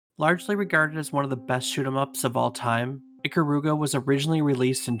Largely regarded as one of the best shoot 'em ups of all time, Ikaruga was originally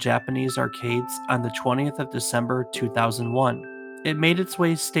released in Japanese arcades on the 20th of December 2001. It made its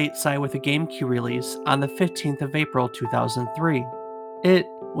way stateside with a GameCube release on the 15th of April 2003. It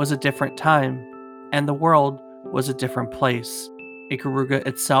was a different time, and the world was a different place. Ikaruga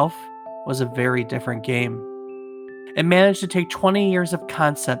itself was a very different game. It managed to take 20 years of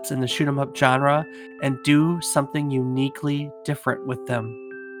concepts in the shoot 'em up genre and do something uniquely different with them.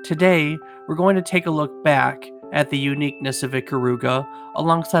 Today, we're going to take a look back at the uniqueness of Ikaruga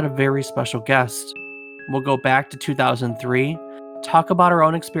alongside a very special guest. We'll go back to 2003, talk about our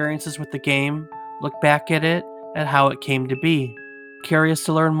own experiences with the game, look back at it, and how it came to be. Curious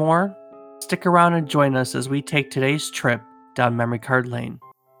to learn more? Stick around and join us as we take today's trip down memory card lane.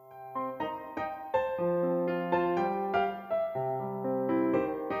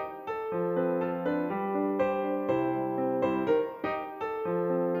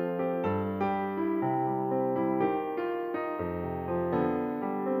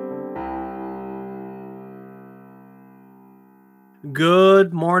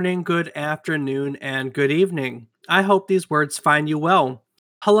 Good morning, good afternoon, and good evening. I hope these words find you well.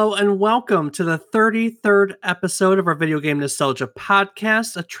 Hello and welcome to the 33rd episode of our Video Game Nostalgia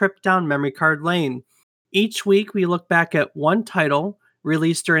podcast, A Trip Down Memory Card Lane. Each week, we look back at one title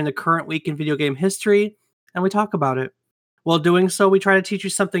released during the current week in video game history, and we talk about it. While doing so, we try to teach you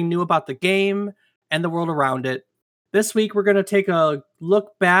something new about the game and the world around it. This week, we're going to take a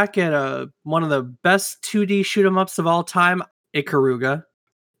look back at one of the best 2D shoot 'em ups of all time, Ikaruga.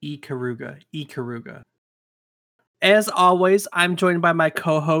 Ikaruga. As always, I'm joined by my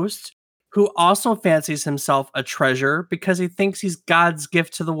co-host, who also fancies himself a treasure because he thinks he's God's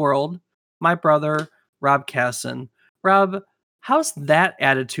gift to the world, my brother, Rob Casson. Rob, how's that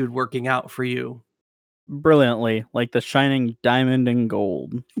attitude working out for you? Brilliantly, like the shining diamond in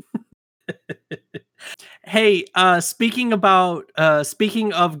gold. Hey, speaking of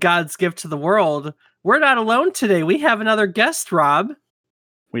God's gift to the world, we're not alone today. We have another guest, Rob.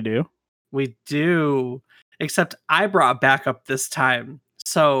 We do? We do. Except I brought backup this time.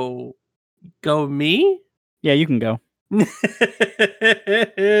 So, go me? Yeah, you can go.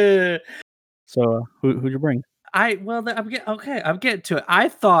 So, who'd you bring? I'm getting to it. I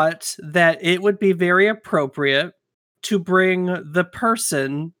thought that it would be very appropriate to bring the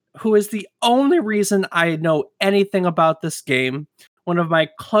person who is the only reason I know anything about this game, one of my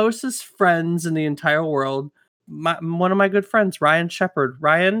closest friends in the entire world, one of my good friends, Ryan Shepard.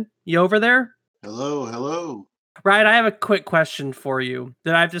 Ryan, you over there? Hello. Ryan, I have a quick question for you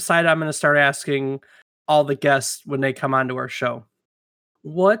that I've decided I'm going to start asking all the guests when they come onto our show.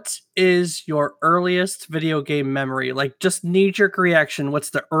 What is your earliest video game memory? Like, just knee-jerk reaction.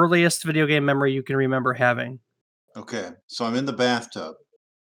 What's the earliest video game memory you can remember having? Okay, so I'm in the bathtub.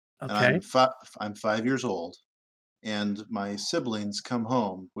 Okay. And I'm 5 years old, and my siblings come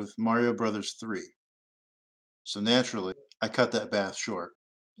home with Mario Brothers 3. So naturally, I cut that bath short,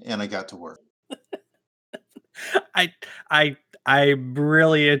 and I got to work. I'm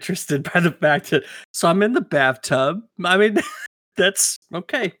really interested by the fact that so I'm in the bathtub. I mean, that's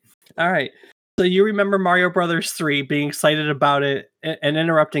okay. All right. So you remember Mario Brothers 3, being excited about it and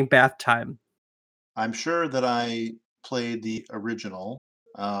interrupting bath time. I'm sure that I played the original,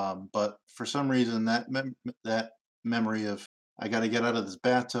 but for some reason that memory of I got to get out of this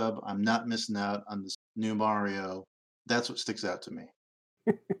bathtub, I'm not missing out on this new Mario. That's what sticks out to me.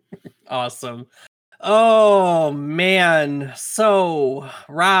 Awesome. Oh man. So,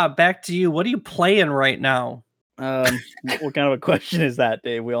 Rob, back to you. What are you playing right now? What kind of a question is that,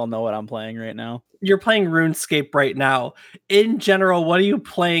 Dave? We all know what I'm playing right now. You're playing RuneScape right now. In general, what are you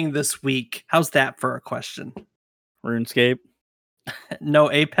playing this week? How's that for a question? RuneScape.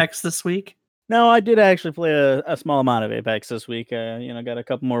 No Apex this week? No, I did actually play a small amount of Apex this week. Got a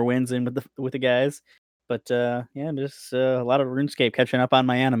couple more wins in with the guys. But just a lot of RuneScape catching up on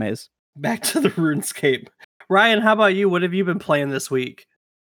my animes. Back to the RuneScape. Ryan, how about you? What have you been playing this week?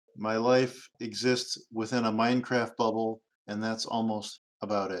 My life exists within a Minecraft bubble, and that's almost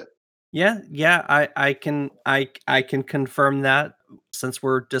about it. Yeah, I can confirm that since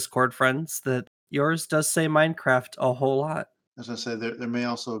we're Discord friends that yours does say Minecraft a whole lot. As I say, there may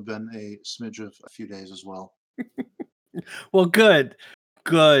also have been a smidge of a few days as well. Well, good.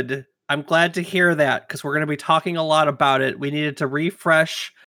 I'm glad to hear that because we're going to be talking a lot about it. We needed to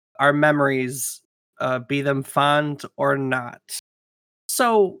refresh our memories, be them fond or not.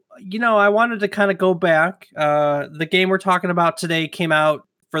 So, I wanted to kind of go back. The game we're talking about today came out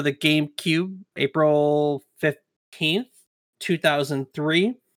for the GameCube, April 15th,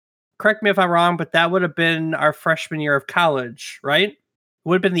 2003. Correct me if I'm wrong, but that would have been our freshman year of college, right?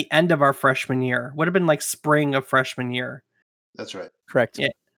 Would have been the end of our freshman year. Would have been like spring of freshman year. That's right. Correct. Yeah,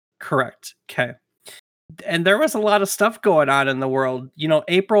 correct. Okay. And there was a lot of stuff going on in the world.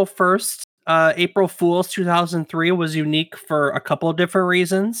 April 1st, April Fool's 2003 was unique for a couple of different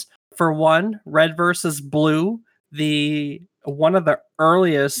reasons. For one, Red versus Blue, one of the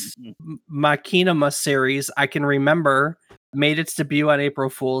earliest Machinima series I can remember, made its debut on April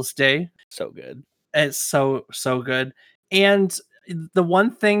Fool's Day. So good. It's so good. And the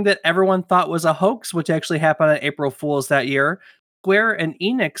one thing that everyone thought was a hoax, which actually happened on April Fool's that year, Square and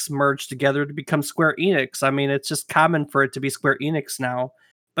Enix merged together to become Square Enix. I mean, it's just common for it to be Square Enix now.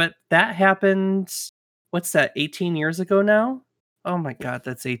 But that happened, what's that, 18 years ago now? Oh my God,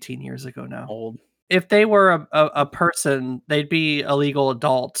 that's 18 years ago now. Old. If they were a person, they'd be a legal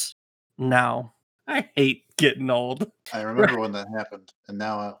adult now. I hate getting old. I remember when that happened, and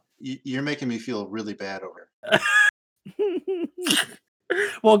now you're making me feel really bad over it.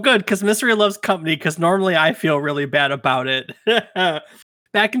 Well, good, because Mystery loves company, because normally I feel really bad about it.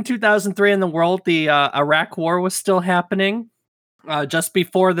 Back in 2003 in the world, the Iraq War was still happening. Just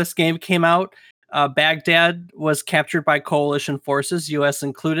before this game came out, Baghdad was captured by coalition forces, U.S.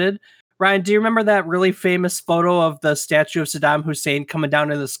 included. Ryan, do you remember that really famous photo of the statue of Saddam Hussein coming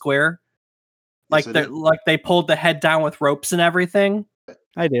down in the square? Yes, Like they pulled the head down with ropes and everything?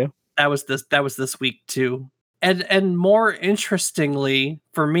 I do. That was this week too. And more interestingly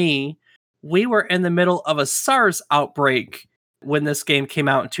for me, we were in the middle of a SARS outbreak when this game came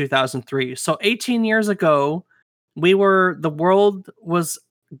out in 2003. So 18 years ago, the world was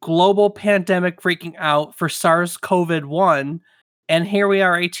global pandemic freaking out for SARS-CoV-1. And here we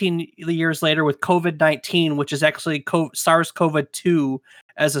are 18 years later with COVID-19, which is actually SARS-CoV-2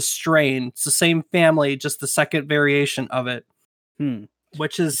 as a strain. It's the same family, just the second variation of it.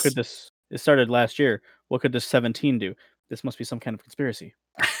 Which is... It started last year. What could this 17 do? This must be some kind of conspiracy.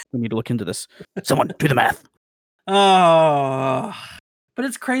 We need to look into this. Someone do the math. Oh, but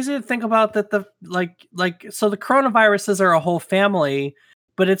it's crazy to think about that. So the coronaviruses are a whole family,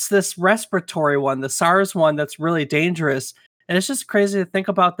 but it's this respiratory one, the SARS one, that's really dangerous. And it's just crazy to think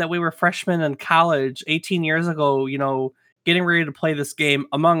about that we were freshmen in college 18 years ago, getting ready to play this game,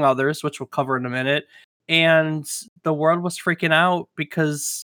 among others, which we'll cover in a minute. And the world was freaking out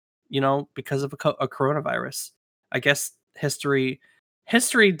because of a coronavirus. I guess history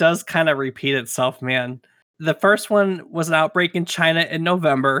does kind of repeat itself, man. The first one was an outbreak in China in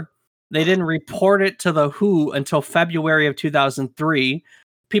November. They didn't report it to the WHO until February of 2003.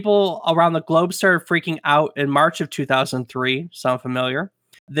 People around the globe started freaking out in March of 2003. Sound familiar?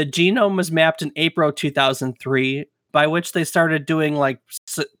 The genome was mapped in April 2003, by which they started doing like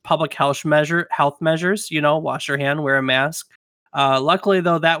public health measures. Wash your hand, wear a mask. Luckily,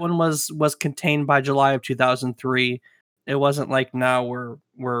 though, that one was contained by July of 2003. It wasn't like now we're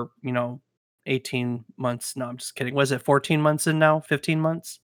 18 months. No, I'm just kidding. Was it 14 months in now? 15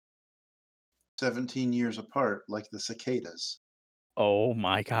 months? 17 years apart, like the cicadas. Oh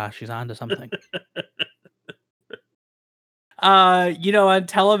my gosh, she's on to something. On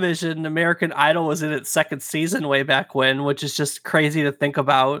television, American Idol was in its second season way back when, which is just crazy to think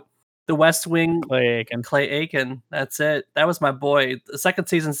about. The West Wing, Clay Aiken. That's it. That was my boy. The second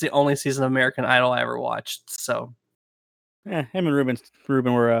season's the only season of American Idol I ever watched. So, him and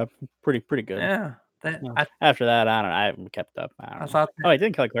Ruben were pretty good. Yeah. After that, I haven't kept up. I thought. I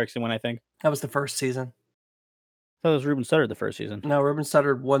didn't Kelly Clarkson when I think that was the first season. I thought it was Ruben Studdard the first season. No, Ruben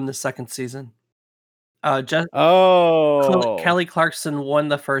Studdard won the second season. Kelly Clarkson won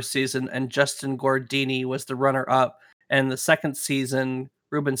the first season, and Justin Guardini was the runner-up. And the second season,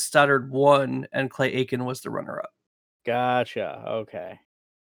 Ruben Studdard won, and Clay Aiken was the runner-up. Gotcha. Okay.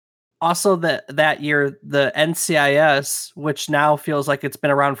 Also, that year, the NCIS, which now feels like it's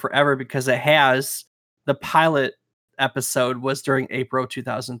been around forever because it has, the pilot episode was during April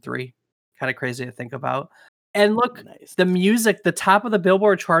 2003. Kind of crazy to think about. And look, nice. The music, the top of the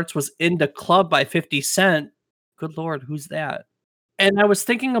Billboard charts was In the Club by 50 Cent. Good Lord, who's that? And I was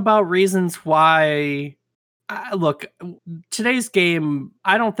thinking about reasons why... look, today's game,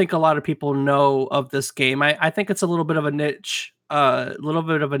 I don't think a lot of people know of this game. I think it's a little bit of a niche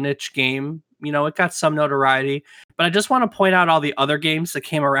game. It got some notoriety, but I just want to point out all the other games that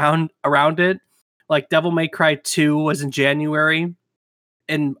came around it. Like Devil May Cry 2 was in January,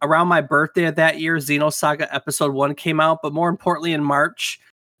 and around my birthday of that year, Xenosaga Episode 1 came out, but more importantly in March,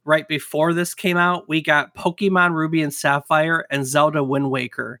 right before this came out, we got Pokemon Ruby and Sapphire and Zelda Wind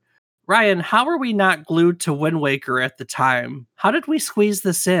Waker. Ryan, how were we not glued to Wind Waker at the time? How did we squeeze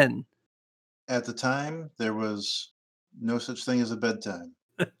this in? At the time, there was no such thing as a bedtime.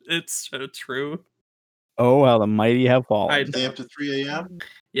 It's so true. Oh, how the mighty have fallen. Stay up to 3 a.m.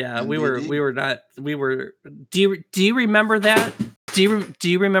 Yeah, NBD. Do you remember that? Do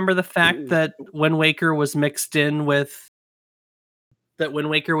you remember the fact that Wind Waker was mixed in with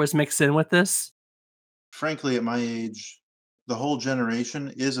this? Frankly, at my age, the whole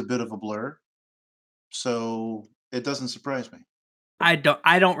generation is a bit of a blur, so it doesn't surprise me. I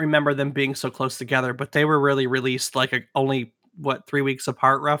don't remember them being so close together, but they were really released like only 3 weeks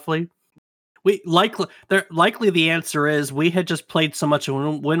apart roughly. Likely the answer is we had just played so much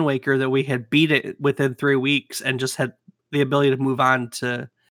of Wind Waker that we had beat it within 3 weeks and just had the ability to move on to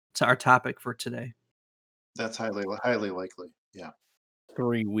our topic for today. That's highly likely. Yeah.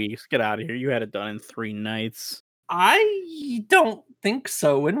 3 weeks. Get out of here. You had it done in 3 nights. I don't think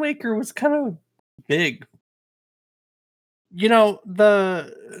so. Wind Waker was kind of big. You know,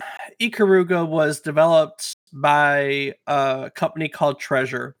 the Ikaruga was developed by a company called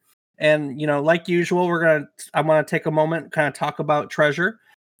Treasure. And, you know, like usual, I want to take a moment, kind of talk about Treasure.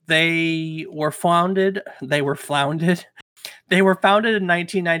 They were founded in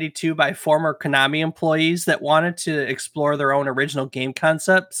 1992 by former Konami employees that wanted to explore their own original game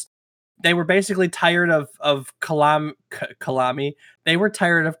concepts. They were basically tired of Konami. They were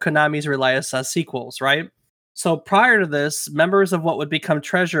tired of Konami's reliance on sequels, right? So prior to this, members of what would become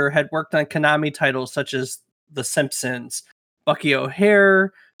Treasure had worked on Konami titles such as The Simpsons, Bucky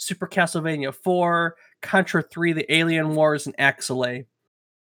O'Hare, Super Castlevania 4, Contra 3, The Alien Wars, and Axelay.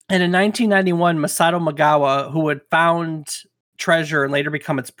 And in 1991, Masato Magawa, who had found Treasure and later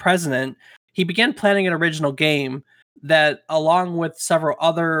become its president, he began planning an original game that, along with several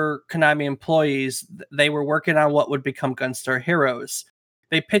other Konami employees, they were working on what would become Gunstar Heroes.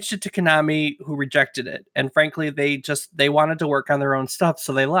 They pitched it to Konami, who rejected it. And frankly, they wanted to work on their own stuff,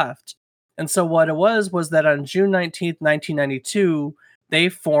 so they left. And so what it was that on June 19th, 1992, they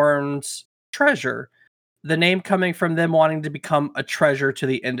formed Treasure, the name coming from them wanting to become a treasure to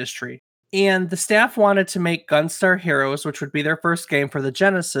the industry. And the staff wanted to make Gunstar Heroes, which would be their first game for the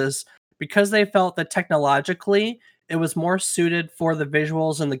Genesis, because they felt that technologically it was more suited for the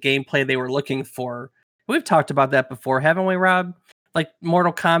visuals and the gameplay they were looking for. We've talked about that before, haven't we, Rob? Like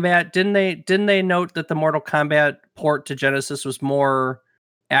Mortal Kombat, didn't they note that the Mortal Kombat port to Genesis was more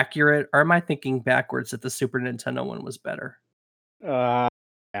accurate? Or am I thinking backwards that the Super Nintendo one was better? I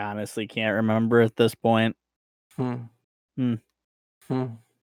honestly can't remember at this point. So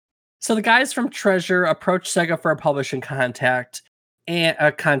the guys from Treasure approached Sega for a publishing contract, and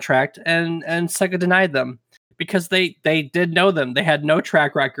Sega denied them because they did know them. They had no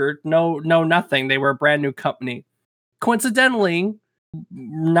track record, no nothing. They were a brand new company. Coincidentally,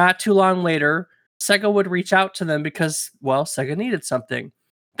 not too long later, Sega would reach out to them because, well, Sega needed something.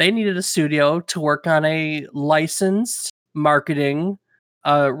 They needed a studio to work on a licensed marketing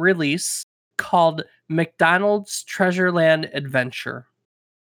release called McDonald's Treasureland Adventure.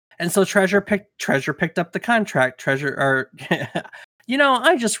 And so Treasure picked up the contract. I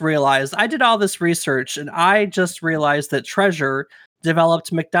just realized I did all this research and I just realized that Treasure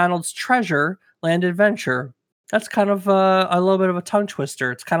developed McDonald's Treasure Land Adventure. That's kind of a little bit of a tongue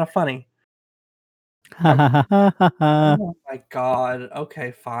twister. It's kind of funny. Oh my god.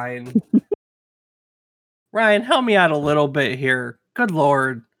 Okay, fine. Ryan, help me out a little bit here. Good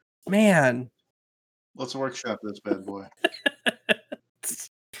lord. Man. Let's workshop this bad boy.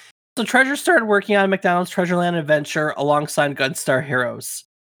 So Treasure started working on McDonald's Treasureland Adventure alongside Gunstar Heroes.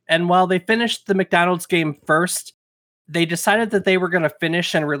 And while they finished the McDonald's game first, they decided that they were going to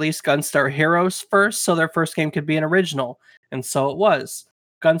finish and release Gunstar Heroes first so their first game could be an original. And so it was.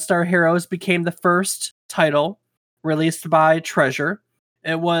 Gunstar Heroes became the first title released by Treasure.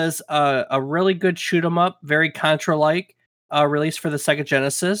 It was a really good shoot 'em up, very Contra-like, released for the Sega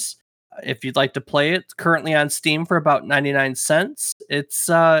Genesis. If you'd like to play it, it's currently on Steam for about 99 cents.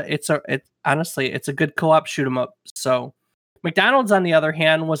 Honestly, it's a good co-op shoot 'em up. So McDonald's, on the other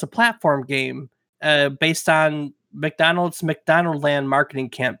hand, was a platform game based on McDonald's McDonaldland marketing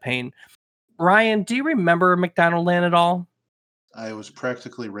campaign. Ryan, do you remember McDonaldland at all? I was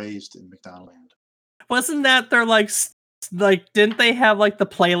practically raised in McDonaldland. Wasn't that their like didn't they have like the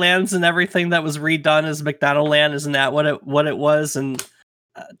playlands and everything that was redone as McDonaldland? Isn't that what it was? And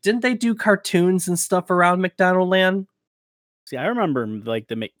didn't they do cartoons and stuff around McDonaldland? See, I remember like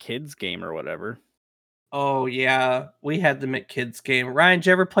the McKids game or whatever. Oh yeah, we had the McKids game. Ryan, did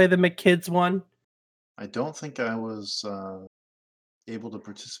you ever play the McKids one? I don't think I was able to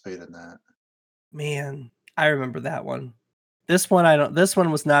participate in that. Man, I remember that one. This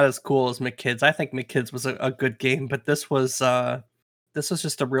one was not as cool as McKids. I think McKids was a good game, but this was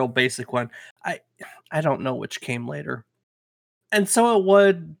just a real basic one. I don't know which came later. And so it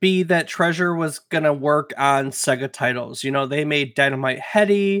would be that Treasure was gonna work on Sega titles. You know, they made Dynamite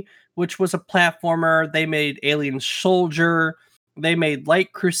Headdy, which was a platformer. They made Alien Soldier. They made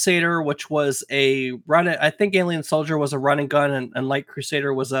Light Crusader, which was a run. I think Alien Soldier was a run and gun, and Light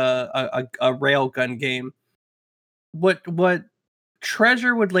Crusader was a rail gun game. What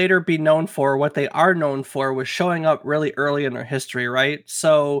Treasure would later be known for, what they are known for, was showing up really early in their history, right?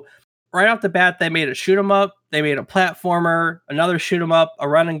 So, right off the bat, they made a shoot 'em up, they made a platformer, another shoot 'em up, a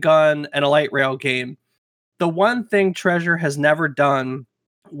run and gun, and a light rail game. The one thing Treasure has never done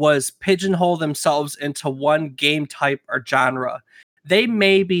was pigeonhole themselves into one game type or genre. They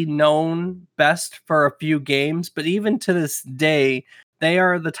may be known best for a few games, but even to this day, they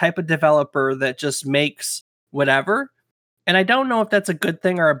are the type of developer that just makes whatever. And I don't know if that's a good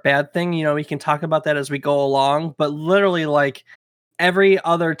thing or a bad thing. You know, we can talk about that as we go along. But literally, like every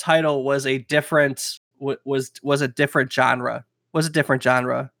other title was a different was a different genre. Was a different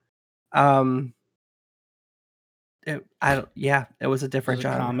genre. Um, it was a It was different a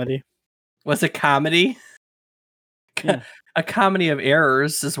genre. comedy. Was it comedy? Yeah. A comedy of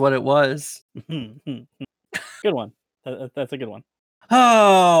errors is what it was. Good one. That's a good one.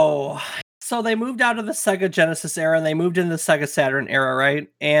 Oh, so they moved out of the Sega Genesis era and they moved into the Sega Saturn era, right?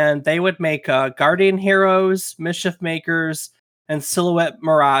 And they would make Guardian Heroes, Mischief Makers, and Silhouette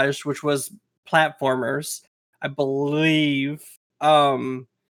Mirage, which was platformers, I believe.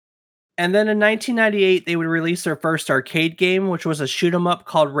 And then in 1998, they would release their first arcade game, which was a shoot 'em up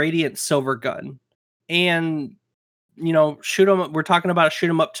called Radiant Silvergun. And you know, shoot 'em up. We're talking about a shoot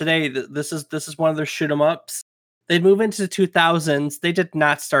 'em up today. This is one of their shoot 'em ups. They'd move into the 2000s. They did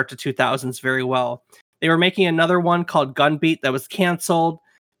not start the 2000s very well. They were making another one called Gunbeat that was canceled.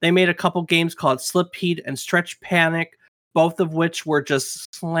 They made a couple games called Slip Heat and Stretch Panic, both of which were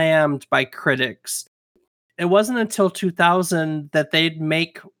just slammed by critics. It wasn't until 2000 that they'd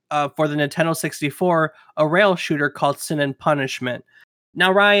make for the Nintendo 64 a rail shooter called Sin and Punishment.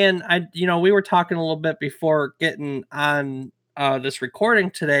 Now, Ryan, we were talking a little bit before getting on this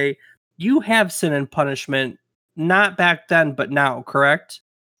recording today. You have Sin and Punishment, not back then, but now, correct?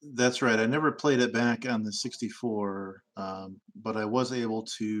 That's right. I never played it back on the 64, but I was able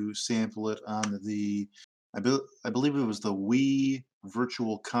to sample it on I believe it was the Wii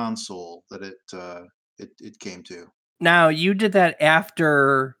Virtual Console that it came to. Now, you did that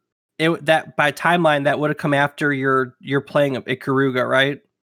after that by timeline that would have come after your playing of Ikaruga, right?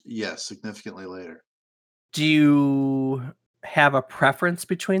 Yes, significantly later. Do you have a preference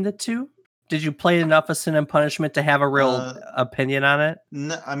between the two? Did you play enough of Sin and Punishment to have a real Uh, opinion on it?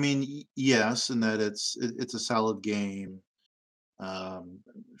 I mean, yes, in that it's a solid game. Um,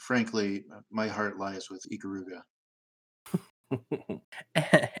 Frankly, my heart lies with Ikaruga.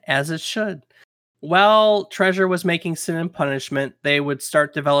 As it should. While Treasure was making Sin and Punishment, they would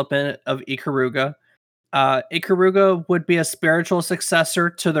start development of Ikaruga. Ikaruga would be a spiritual successor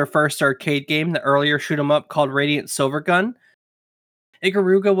to their first arcade game, the earlier shoot 'em up called Radiant Silvergun.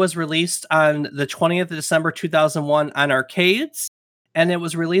 Ikaruga was released on the 20th of December 2001 on arcades, and it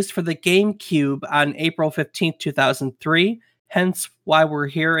was released for the GameCube on April 15th, 2003, hence why we're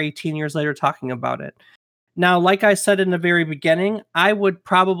here 18 years later talking about it. Now, like I said in the very beginning, I would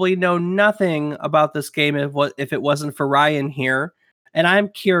probably know nothing about this game if it wasn't for Ryan here. And I'm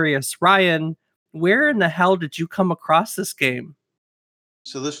curious, Ryan, where in the hell did you come across this game?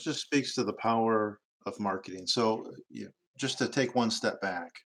 So this just speaks to the power of marketing. So just to take one step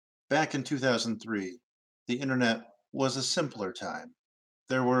back in 2003, the internet was a simpler time.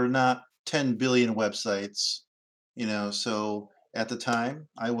 There were not 10 billion websites, so at the time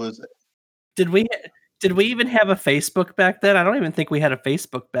I was Did we did we even have a Facebook back then? I don't even think we had a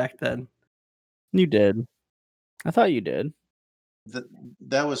Facebook back then. You did. I thought you did. th-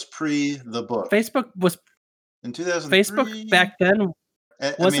 that was pre the book. Facebook was In Facebook 2003, back then I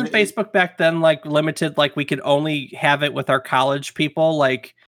mean, wasn't Facebook back then like limited, like we could only have it with our college people,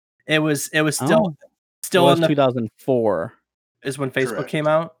 like it was Oh, it still was in the 2004. is when Facebook came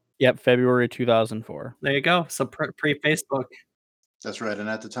correct. out. Yep, February 2004. There you go. So pre-Facebook. That's right. And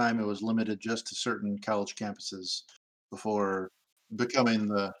at the time, it was limited just to certain college campuses before becoming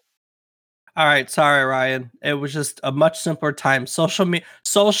the. All right, sorry, Ryan. It was just a much simpler time. Social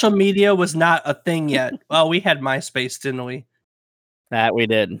media was not a thing yet. Well, we had MySpace, didn't we? That we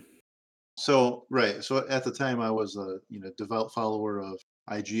did. So right. So at the time, I was a devout follower of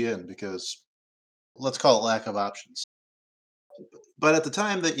IGN because let's call it lack of options. But at the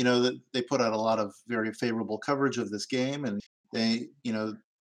time that they put out a lot of very favorable coverage of this game, and they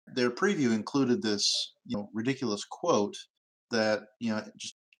their preview included this ridiculous quote that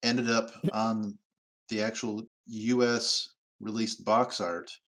just ended up on the actual U.S. released box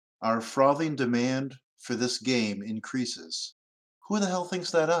art, our frothing demand for this game increases. Who the hell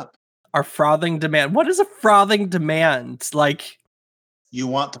thinks that up? Our frothing demand. What is a frothing demand? Like, You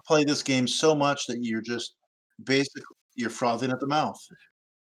want to play this game so much that you're just basically you're frothing at the mouth.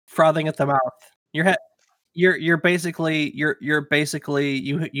 frothing at the mouth. You're basically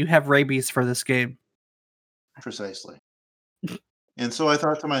you have rabies for this game. Precisely. And so I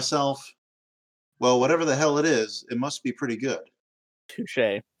thought to myself, well, whatever the hell it is, it must be pretty good.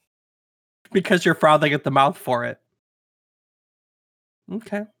 Touche. Because you're frothing at the mouth for it.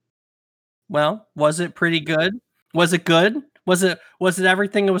 Okay. Well, was it pretty good? Was it good? Was it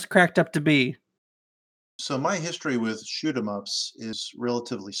everything it was cracked up to be? So my history with shoot 'em ups is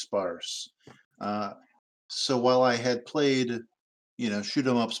relatively sparse. Uh, so while I had played, shoot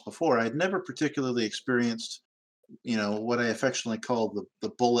 'em ups before, I'd never particularly experienced, what I affectionately call the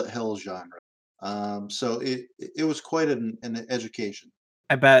bullet hell genre. So it was quite an education.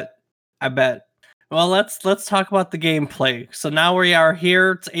 I bet. I bet. Well, let's talk about the gameplay. So now we are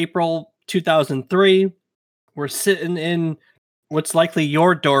here. It's April 2003. We're sitting in what's likely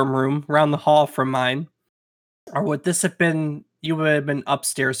your dorm room around the hall from mine. Or would this have been, you would have been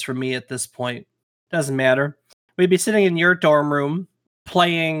upstairs from me at this point. Doesn't matter. We'd be sitting in your dorm room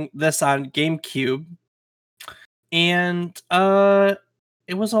playing this on GameCube. And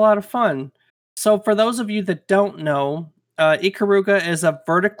it was a lot of fun. So for those of you that don't know, Ikaruga is a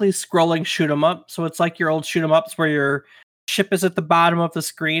vertically scrolling shoot 'em up. So it's like your old shoot 'em ups where your ship is at the bottom of the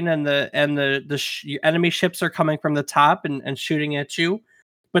screen and your enemy ships are coming from the top and shooting at you.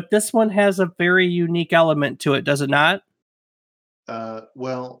 But this one has a very unique element to it, does it not?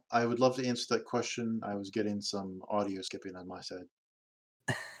 Well, I would love to answer that question. I was getting some audio skipping on my side.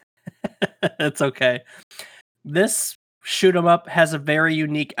 It's okay. This shoot 'em up has a very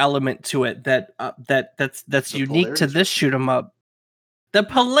unique element to it that's The unique to polarity this shoot 'em up. The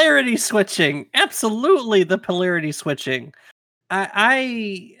polarity switching, absolutely the polarity switching.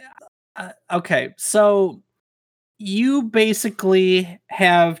 Okay, so you basically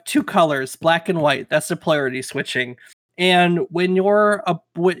have two colors, black and white. That's the polarity switching. And when you're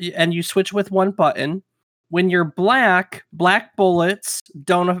and you switch with one button, when you're black bullets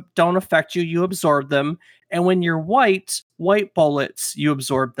don't affect you. You absorb them, and when you're white bullets you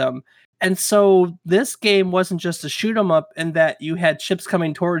absorb them. And so this game wasn't just a shoot 'em up in that you had ships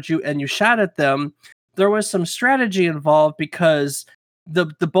coming towards you and you shot at them. There was some strategy involved because the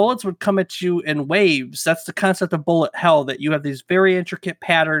bullets would come at you in waves. That's the concept of bullet hell, that you have these very intricate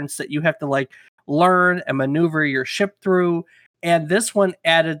patterns that you have to like learn and maneuver your ship through. And this one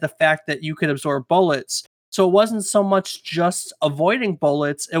added the fact that you could absorb bullets. So it wasn't so much just avoiding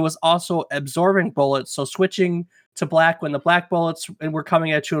bullets, it was also absorbing bullets. So switching to black when the black bullets were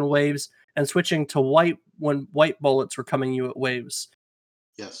coming at you in waves, and switching to white when white bullets were coming you at waves.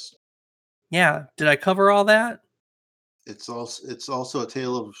 Yes. Yeah, did I cover all that? It's also a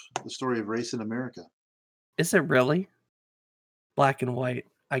tale of the story of race in America. Is it really? Black and white.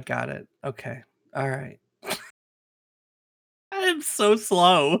 I got it. Okay. All right. I'm so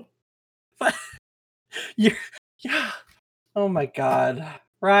slow. But you're, yeah. Oh my God.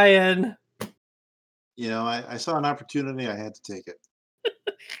 Ryan. I saw an opportunity, I had to take it.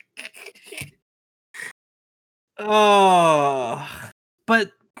 Oh.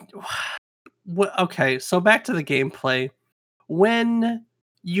 But okay, so back to the gameplay. When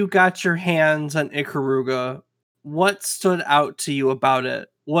you got your hands on Ikaruga, what stood out to you about it?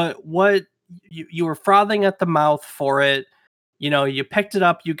 What you were frothing at the mouth for it. You picked it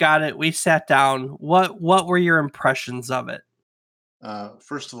up, you got it, we sat down. What were your impressions of it?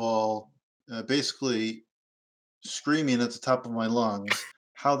 First of all, basically screaming at the top of my lungs,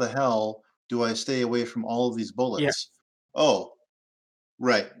 how the hell do I stay away from all of these Yeah. bullets? Oh,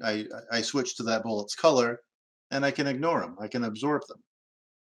 right. I switch to that bullet's color, and I can ignore them. I can absorb them.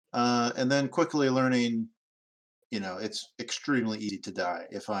 And then quickly learning, it's extremely easy to die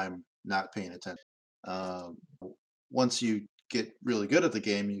if I'm not paying attention. Um, Once you get really good at the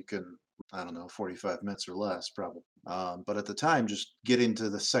game, you can, I don't know, 45 minutes or less, probably. But at the time, just getting to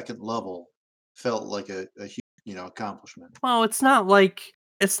the second level felt like a huge, accomplishment. Well, it's not like,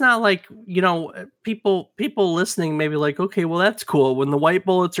 people listening maybe like, okay, well that's cool. When the white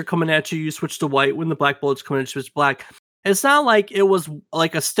bullets are coming at you, you switch to white. When the black bullets come in, you switch to black. It's not like it was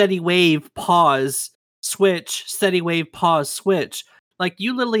like a steady wave pause switch, steady wave pause switch. Like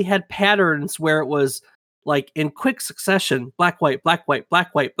you literally had patterns where it was like in quick succession, black white, black white,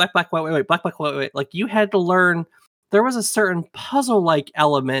 black white, black black white white white, black black white white. Like you had to learn. There was a certain puzzle like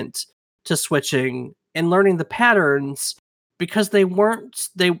element to switching and learning the patterns because they weren't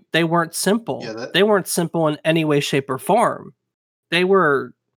simple. Yeah, that They weren't simple in any way, shape, or form. They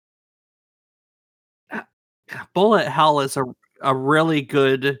were Bullet Hell is a really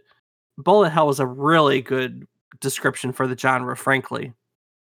good Bullet Hell is a really good description for the genre, frankly.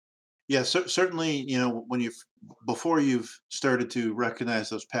 yeah, certainly, when before you've started to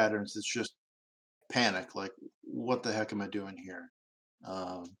recognize those patterns, it's just panic, like, what the heck am I doing here?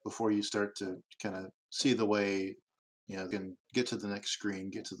 Before you start to kind of see the way, can get to the next screen,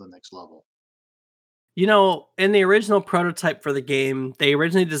 get to the next level. In the original prototype for the game, they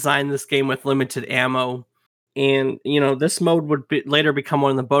originally designed this game with limited ammo. And, this mode would later become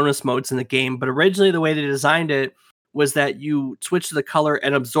one of the bonus modes in the game. But originally, the way they designed it was that you switch to the color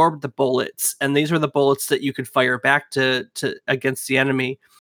and absorb the bullets. And these were the bullets that you could fire back to against the enemy.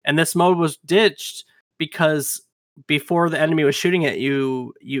 And this mode was ditched because before the enemy was shooting at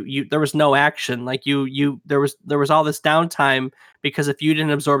you there was no action. Like there was all this downtime because if you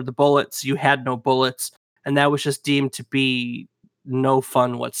didn't absorb the bullets, you had no bullets, and that was just deemed to be no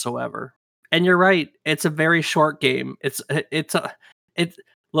fun whatsoever. And you're right, it's a very short game. It's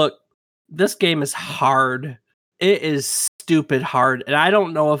look, this game is hard. It is stupid hard, and I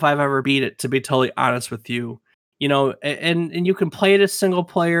don't know if I've ever beat it, to be totally honest with you. And you can play it as single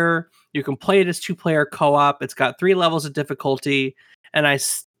player, you can play it as two-player co-op. It's got 3 levels of difficulty, and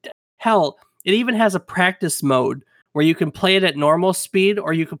hell, it even has a practice mode where you can play it at normal speed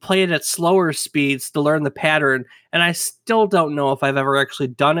or you can play it at slower speeds to learn the pattern. And I still don't know if I've ever actually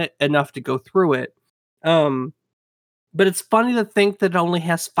done it enough to go through it. But it's funny to think that it only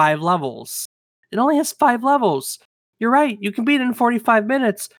has 5 levels. It only has 5 levels. You're right. You can beat it in 45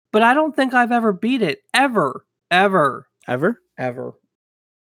 minutes, but I don't think I've ever beat it. Ever. Ever. Ever? Ever.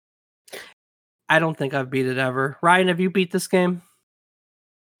 I don't think I've beat it ever. Ryan, have you beat this game?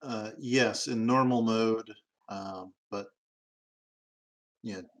 Yes, in normal mode, but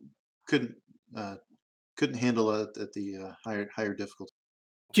yeah, couldn't uh, couldn't handle it at the higher difficulty.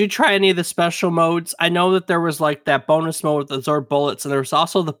 Did you try any of the special modes? I know that there was like that bonus mode with absorb bullets, and there was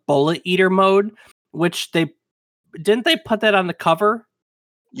also the bullet eater mode, which they put that on the cover?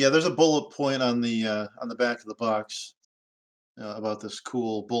 Yeah, there's a bullet point on the back of the box about this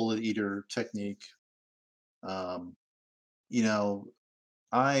cool bullet eater technique. Um, you know,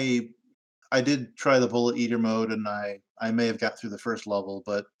 I I did try the bullet eater mode, and I may have got through the first level,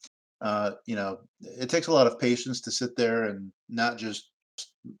 but it takes a lot of patience to sit there and not just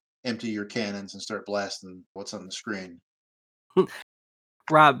empty your cannons and start blasting what's on the screen.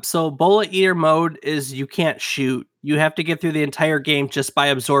 Rob, so bullet eater mode is you can't shoot. You have to get through the entire game just by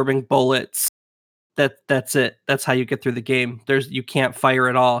absorbing bullets. That's it. That's how you get through the game. You can't fire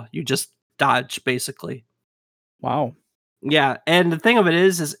at all. You just dodge basically. Wow. Yeah, and the thing of it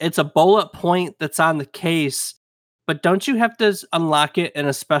is it's a bullet point that's on the case, but don't you have to unlock it in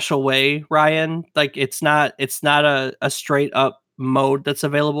a special way, Ryan? Like it's not a straight up mode that's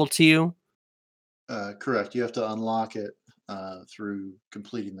available to you. Correct. You have to unlock it through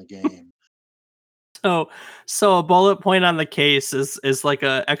completing the game. So so a bullet point on the case is like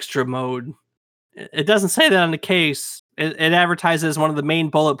a extra mode. It doesn't say that on the case. It advertises one of the main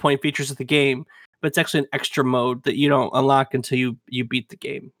bullet point features of the game, but it's actually an extra mode that you don't unlock until you beat the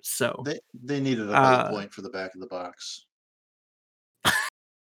game. So, They needed a bullet uh, point for the back of the box.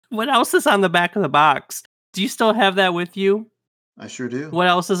 what else is on the back of the box? Do you still have that with you? I sure do. What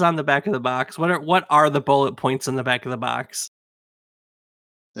else is on the back of the box? What are the bullet points on the back of the box?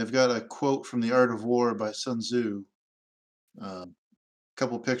 They've got a quote from The Art of War by Sun Tzu, a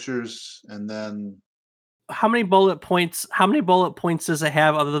couple pictures, and then How many bullet points does it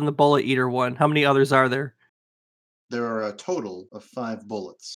have other than the bullet eater one? How many others are there? there are a total of 5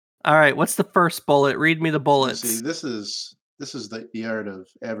 bullets. All right, what's the first bullet? Read me the Let's see. bullets. This is the art of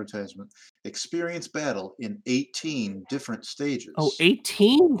advertisement. Experience battle in 18 different Oh, stages.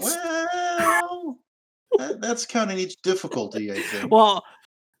 18? Well, that's counting each difficulty, I think, Well,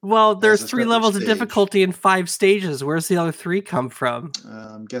 well, as there's a 3 separate levels of stage. difficulty in 5 stages. Where's the other 3 come from?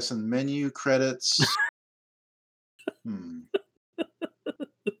 I'm guessing menu credits. Hmm.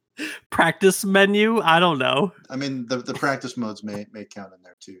 Practice menu? I don't know. I mean, the practice modes may count in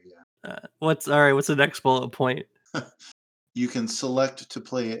there too. What's all right? What's the next bullet point? Yeah. You can select to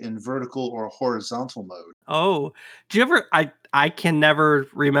play it in vertical or horizontal mode. Oh, do you ever? I can never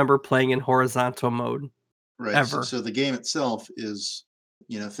remember playing in horizontal mode Right. So, ever. so the game itself is,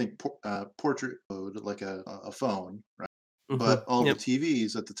 think portrait mode, like a phone, right? But all the Yep.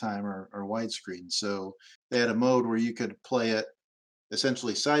 TVs at the time are widescreen. So they had a mode where you could play it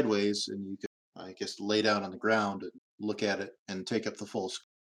essentially sideways, and you could, I guess, lay down on the ground and look at it and take up the full screen.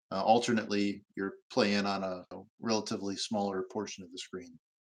 Alternately, you're playing on a relatively smaller portion of the screen.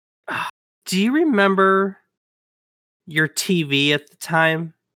 Do you remember your TV at the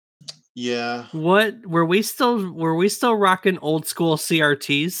time? Yeah, What were we still rocking old school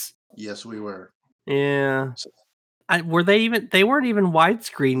CRTs? yes, we were. Yeah. So They weren't even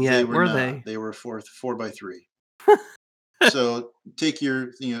widescreen they yet, were were not. they? They were four by three. So take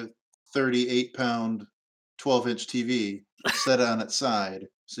your 38-pound, 12-inch TV, set it on its side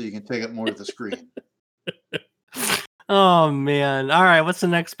so you can take up more of the screen. Oh man. All right, what's the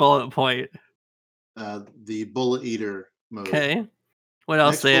next bullet point? The bullet eater mode. Okay. What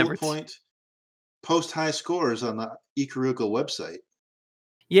else Next they bullet ever point: post high scores on the Ikaruga website.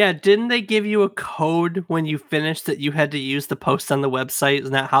 Yeah, didn't they give you a code when you finished that you had to use the post on the website?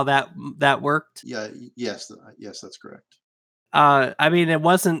 Isn't that how that worked? Yeah, yes, yes, that's correct. I mean, it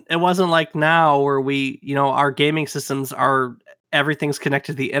wasn't like now where our gaming systems are everything's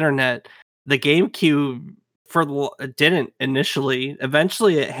connected to the internet. The GameCube didn't initially.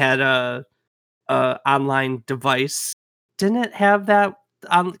 Eventually, it had a online device. Didn't it have that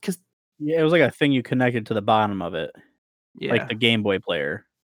on? Because Yeah, it was like a thing you connected to the bottom of it, like yeah. the Game Boy player.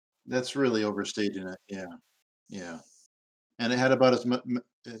 That's really overstating it. Yeah, yeah. And it had about it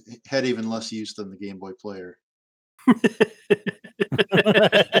had even less use than the Game Boy player.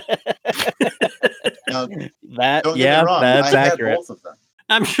 Now, don't get me wrong, I That's had accurate. both of them.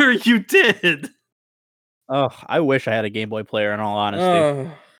 I'm sure you did. Oh, I wish I had a Game Boy player in all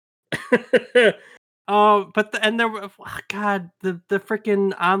honesty. Oh. Oh, but and there were God, the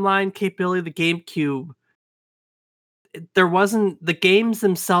freaking online capability of the GameCube. There wasn't the games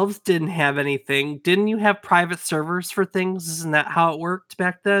themselves didn't have anything. Didn't you have private servers for things? Isn't that how it worked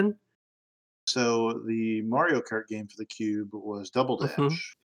back then? So the Mario Kart game for the Cube was Double Mhm.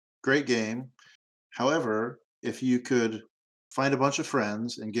 Dash. Great game. However, if you could find a bunch of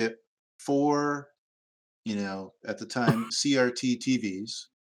friends and get four, at the time, CRT TVs,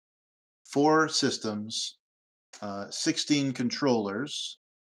 four systems, 16 controllers,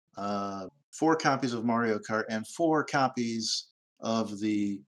 four copies of Mario Kart, and four copies of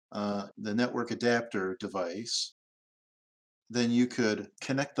the network adapter device, then you could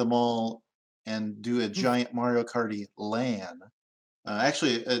connect them all and do a giant Mario Karty LAN.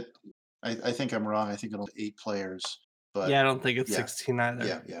 Actually, I think I'm wrong. I think it'll 8 players, but Yeah, I don't think it's yeah, 16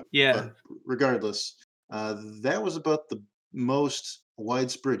 either. yeah. Yeah. But regardless, that was about the most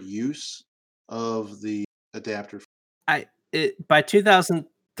widespread use of the adapter. By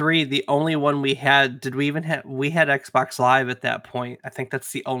 2003, the only one we had, we had Xbox Live at that point. I think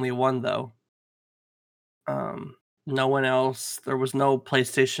that's the only one though. No one else. There was no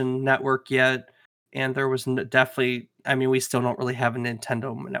PlayStation Network yet, and there was definitely. I mean, we still don't really have a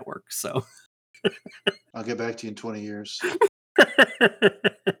Nintendo network, so. I'll get back to you in 20 years.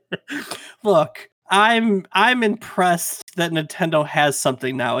 Look, I'm impressed that Nintendo has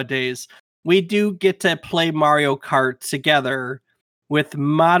something nowadays. We do get to play Mario Kart together with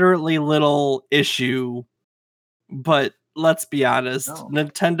moderately little issue, but let's be honest, No,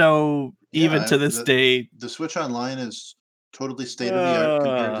 Nintendo yeah, even to this day. the Switch Online is totally state of the art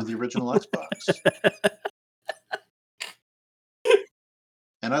compared to Uh, the original Xbox,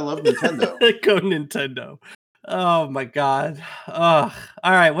 and I love Nintendo. Go Nintendo. Oh my god. Ugh.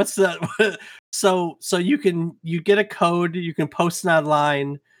 All right, what's the so you get a code, you can post it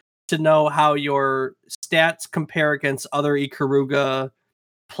online to know how your stats compare against other Ikaruga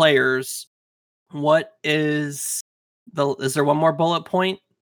players. What is there one more bullet point?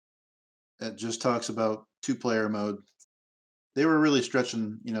 It just talks about two-player mode. They were really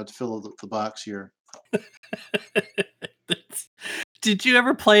stretching, to fill the box here. Did you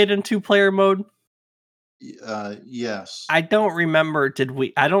ever play it in two-player mode? Yes. I don't remember. Did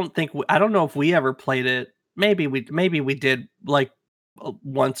we? I don't know if we ever played it. Maybe we did like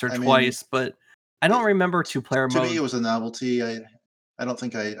once or I mean, twice, but I don't it, remember two-player to me, it mode. was a novelty. I don't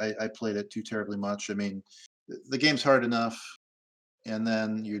think I played it too terribly much. I mean, the game's hard enough, and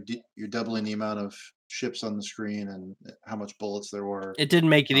then you're doubling the amount of ships on the screen and how much bullets there were. It didn't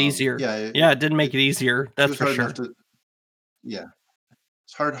make it easier. Yeah, Yeah, it didn't make it easier. it That's was for hard enough sure. to yeah,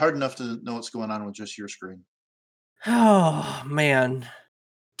 it's hard enough to know what's going on with just your screen. Oh man,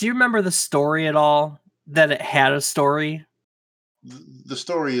 do you remember the story at all? That it had a story. The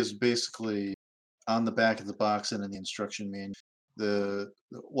story is basically on the back of the box and in the instruction manual.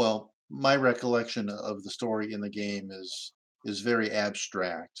 Well, my recollection of the story in the game is very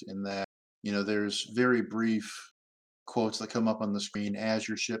abstract in that there's very brief quotes that come up on the screen as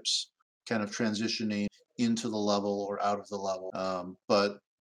your ship's kind of transitioning into the level or out of the level, but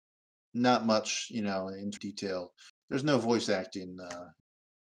not much into detail. There's no voice acting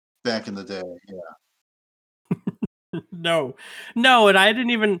back in the day. Yeah. No, and I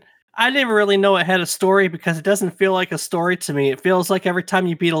didn't even really know it had a story because it doesn't feel like a story to me. It feels like every time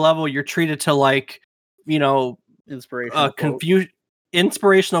you beat a level, you're treated to like, Inspirational quote.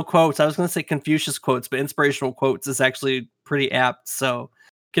 inspirational quotes. I was going to say Confucius quotes, but inspirational quotes is actually pretty apt. So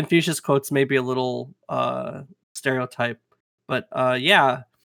Confucius quotes may be a little stereotype, but yeah.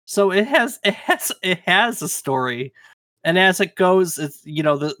 So it has a story, and as it goes, it's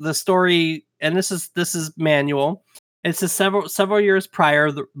the story, and this is manual. It says several years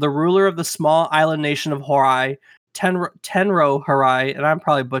prior, the ruler of the small island nation of Horai, Tenro Horai, and I'm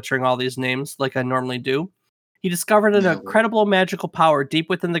probably butchering all these names like I normally do. He discovered an Nailed it. incredible magical power deep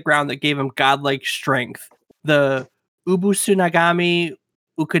within the ground that gave him godlike strength. The Ubusunagami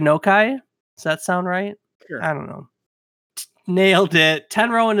Ukinokai. Does that sound right? Sure. I don't know. Nailed it.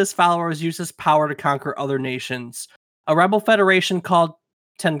 Tenro and his followers used his power to conquer other nations. A rebel federation called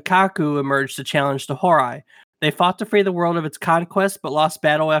Tenkaku emerged to challenge the Horai. They fought to free the world of its conquest, but lost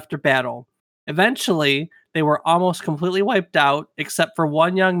battle after battle. Eventually, they were almost completely wiped out, except for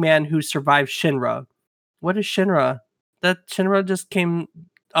one young man who survived Shinra. What is Shinra? That Shinra just came.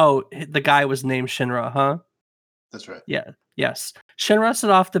 Oh, the guy was named Shinra, huh? That's right. Yeah. Yes. Shinra set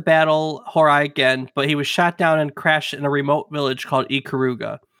off to battle Horai again, but he was shot down and crashed in a remote village called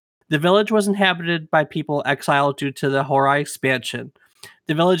Ikaruga. The village was inhabited by people exiled due to the Horai expansion.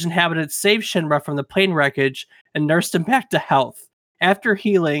 The village inhabitants saved Shinra from the plane wreckage and nursed him back to health. After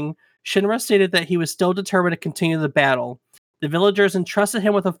healing, Shinra stated that he was still determined to continue the battle. The villagers entrusted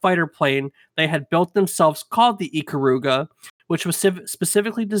him with a fighter plane they had built themselves called the Ikaruga, which was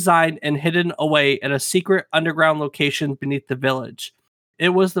specifically designed and hidden away in a secret underground location beneath the village. It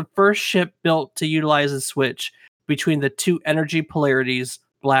was the first ship built to utilize a switch between the two energy polarities,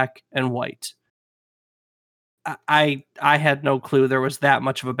 black and white. I had no clue there was that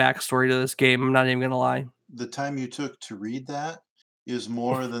much of a backstory to this game. I'm not even gonna lie. The time you took to read that is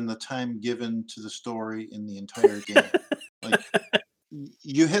more than the time given to the story in the entire game. Like,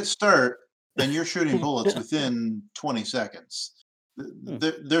 you hit start and you're shooting bullets within 20 seconds.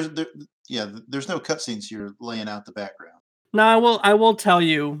 There's no cutscenes. You're laying out the background. No, I will tell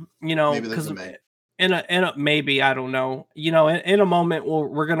you, Maybe there's because a maybe. in a maybe, I don't know, in a moment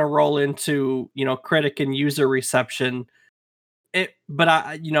we're gonna roll into critic and user reception. But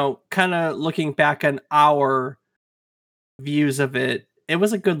I kind of looking back on our views of it, it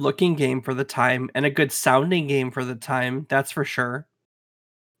was a good looking game for the time and a good sounding game for the time. That's for sure.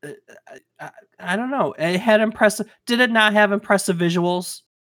 Uh, I don't know. It had impressive. Did it not have impressive visuals?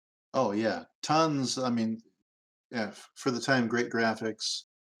 Oh yeah, tons. I mean, yeah, for the time, great graphics,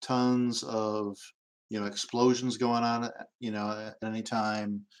 tons of explosions going on at any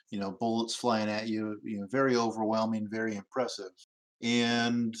time, bullets flying at you, very overwhelming, very impressive,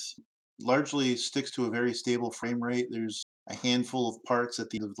 and largely sticks to a very stable frame rate. There's a handful of parts at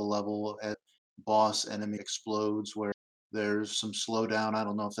the end of the level at boss enemy explodes where there's some slowdown. I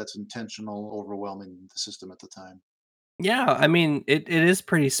don't know if that's intentional, overwhelming the system at the time. Yeah, I mean it is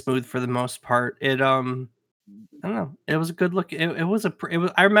pretty smooth for the most part. I don't know. It was a good look. It was it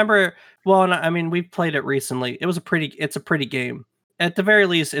was. I remember. Well, and I mean, we played it recently. It's a pretty game. At the very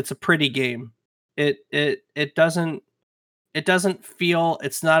least, it's a pretty game. It doesn't. It doesn't feel.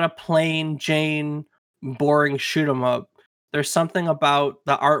 It's not a plain Jane boring shoot 'em up. There's something about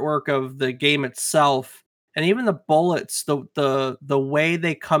the artwork of the game itself, and even the bullets. The way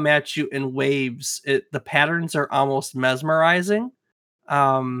they come at you in waves. The patterns are almost mesmerizing.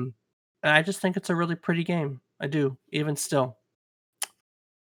 Um, and I just think it's a really pretty game. I do, even still.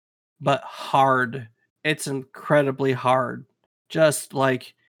 But hard. It's incredibly hard. Just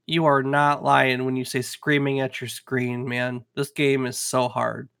like you are not lying when you say screaming at your screen, man. This game is so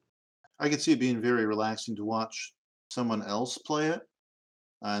hard. I could see it being very relaxing to watch someone else play it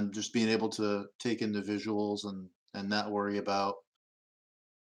and just being able to take in the visuals and not worry about,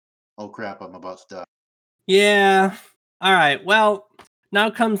 oh crap, I'm about to die. Yeah. All right. Well, now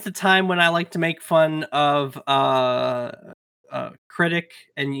comes the time when I like to make fun of critic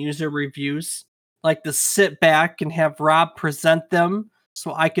and user reviews. Like to sit back and have Rob present them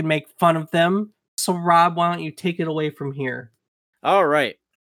so I can make fun of them. So Rob, why don't you take it away from here? All right.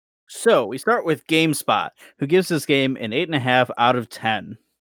 So we start with GameSpot, who gives this game an 8.5 out of 10.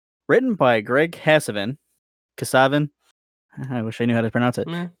 Written by Greg Kasavin. I wish I knew how to pronounce it.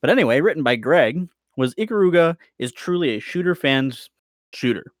 Meh. But anyway, written by Greg, was Ikaruga is truly a shooter fan's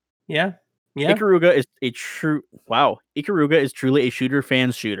shooter. Yeah. Yeah. Ikaruga is truly a shooter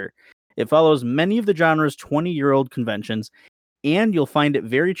fan's shooter. It follows many of the genre's 20-year-old conventions, and you'll find it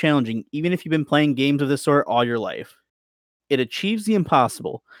very challenging even if you've been playing games of this sort all your life. It achieves the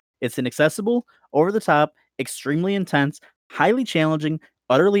impossible. It's an accessible, over the top, extremely intense, highly challenging,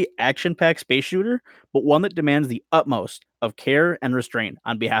 utterly action packed space shooter, but one that demands the utmost of care and restraint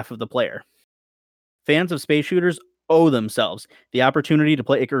on behalf of the player. Fans of space shooters owe themselves the opportunity to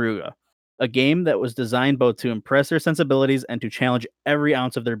play Ikaruga, a game that was designed both to impress their sensibilities and to challenge every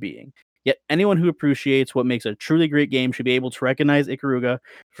ounce of their being. Yet anyone who appreciates what makes a truly great game should be able to recognize Ikaruga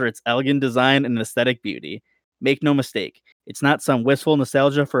for its elegant design and aesthetic beauty. Make no mistake, it's not some wistful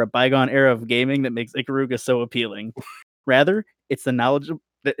nostalgia for a bygone era of gaming that makes Ikaruga so appealing. Rather, it's the knowledge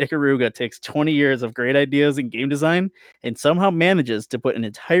that Ikaruga takes 20 years of great ideas in game design and somehow manages to put an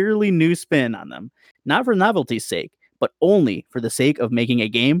entirely new spin on them, not for novelty's sake, but only for the sake of making a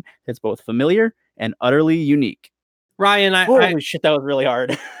game that's both familiar and utterly unique. Ryan, Holy shit, that was really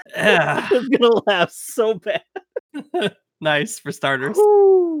hard. I was gonna laugh so bad. Nice for starters.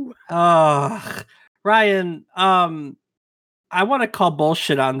 Woo. Ryan, I want to call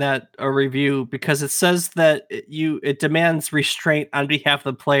bullshit on that review because it says that it demands restraint on behalf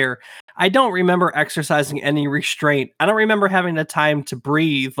of the player. I don't remember exercising any restraint. I don't remember having the time to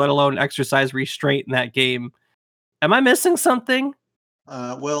breathe, let alone exercise restraint in that game. Am I missing something?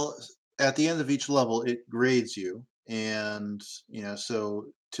 Well, at the end of each level, it grades you, and so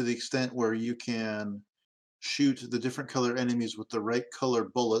to the extent where you can shoot the different color enemies with the right color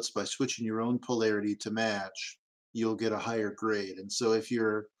bullets by switching your own polarity to match, you'll get a higher grade. And so if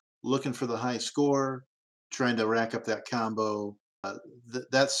you're looking for the high score, trying to rack up that combo,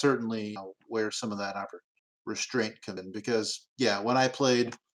 that's certainly where some of that restraint comes in. Because when I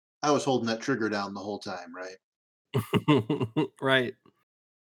played, I was holding that trigger down the whole time, right? Right.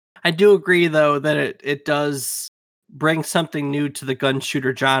 I do agree though that it does bring something new to the gun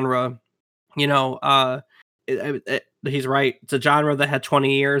shooter genre. He's right. It's a genre that had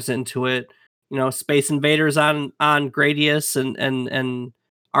 20 years into it. Space Invaders on Gradius and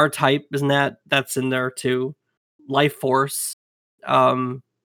R-Type, isn't that's in there too. Life Force.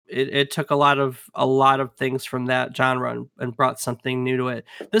 It took a lot of things from that genre and brought something new to it.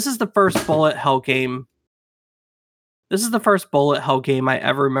 This is the first bullet hell game. This is the first bullet hell game I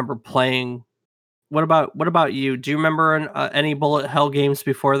ever remember playing. What about you? Do you remember any bullet hell games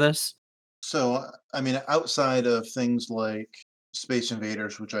before this? So, I mean, outside of things like Space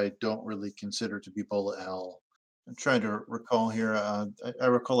Invaders, which I don't really consider to be bullet hell, I'm trying to recall here. I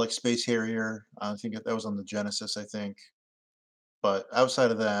recall like Space Harrier. I think that was on the Genesis, I think. But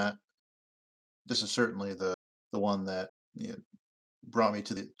outside of that, this is certainly the one that brought me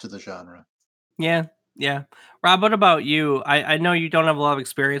to the genre. Yeah. Rob, what about you? I know you don't have a lot of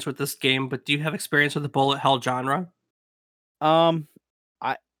experience with this game, but do you have experience with the bullet hell genre?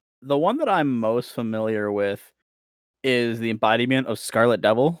 The one that I'm most familiar with is the embodiment of Scarlet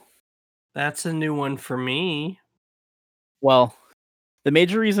Devil. That's a new one for me. Well, the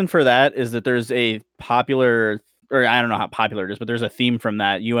major reason for that is that there's a popular, or I don't know how popular it is, but there's a theme from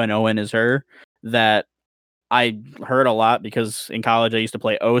that. UN Owen is her that I heard a lot because in college I used to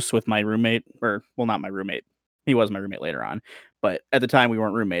play OS with my roommate, or well, not my roommate. He was my roommate later on, but at the time we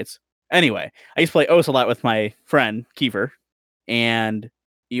weren't roommates. Anyway, I used to play OS a lot with my friend Kiefer, and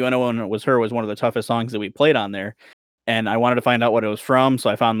UN Owen was one of the toughest songs that we played on there. And I wanted to find out what it was from, so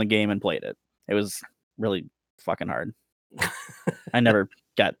I found the game and played it. It was really fucking hard. I never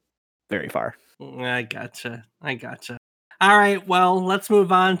got very far. I gotcha. All right, well, let's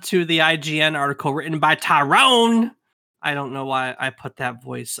move on to the IGN article written by Tyrone. I don't know why I put that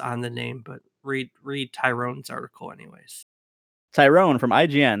voice on the name, but read Tyrone's article anyways. Tyrone from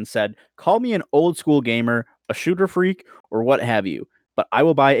IGN said, "Call me an old school gamer, a shooter freak, or what have you, but I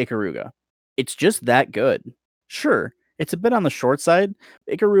will buy Ikaruga. It's just that good. Sure, it's a bit on the short side.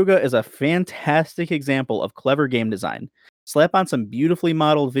 Ikaruga is a fantastic example of clever game design. Slap on some beautifully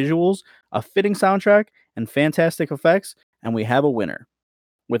modeled visuals, a fitting soundtrack, and fantastic effects, and we have a winner.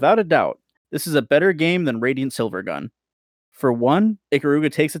 Without a doubt, this is a better game than Radiant Silvergun. For one,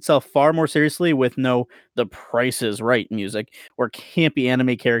 Ikaruga takes itself far more seriously with no The Price is Right music or campy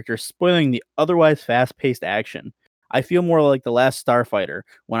anime characters spoiling the otherwise fast-paced action. I feel more like the last Starfighter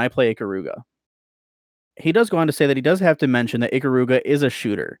when I play Ikaruga." He does go on to say that he does have to mention that Ikaruga is a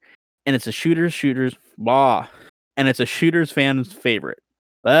shooter, and it's a shooter's fan's favorite.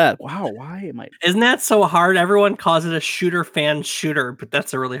 But wow, why am I? Isn't that so hard? Everyone calls it a shooter fan shooter, but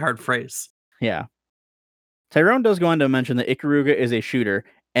that's a really hard phrase. Yeah. Tyrone does go on to mention that Ikaruga is a shooter,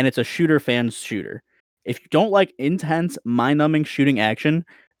 and it's a shooter fan's shooter. If you don't like intense, mind-numbing shooting action,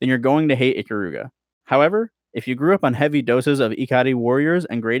 then you're going to hate Ikaruga. However, if you grew up on heavy doses of Ikari Warriors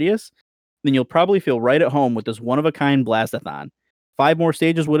and Gradius, then you'll probably feel right at home with this one-of-a-kind blastathon. 5 more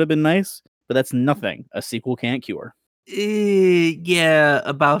stages would have been nice, but that's nothing a sequel can't cure. Yeah,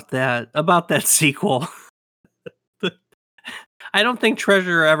 about that sequel. I don't think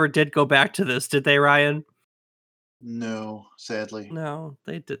Treasure ever did go back to this, did they, Ryan? No, sadly. No,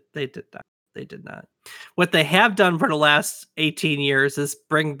 they did not. They did not. What they have done for the last 18 years is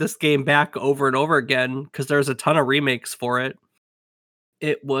bring this game back over and over again because there's a ton of remakes for it.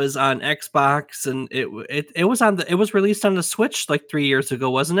 It was on Xbox and it was released on the Switch like 3 years ago,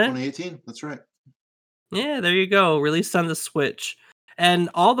 wasn't it? 2018. That's right. Yeah, there you go. Released on the Switch. And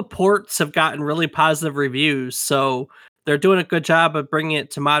all the ports have gotten really positive reviews, so they're doing a good job of bringing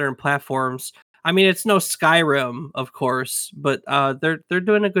it to modern platforms. I mean, it's no Skyrim, of course, but they're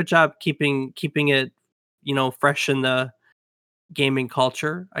doing a good job keeping it, fresh in the gaming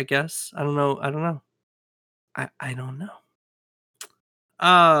culture, I guess. I don't know. I don't know.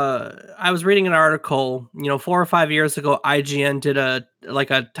 I was reading an article, 4 or 5 years ago, IGN did a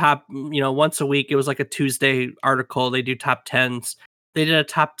top, once a week. It was like a Tuesday article. They do top 10s. They did a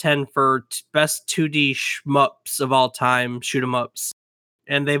top 10 for best 2D shmups of all time, shoot 'em ups.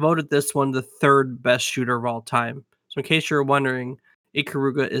 And they voted this one the third best shooter of all time. So in case you're wondering,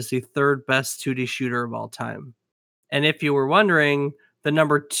 Ikaruga is the third best 2D shooter of all time. And if you were wondering, the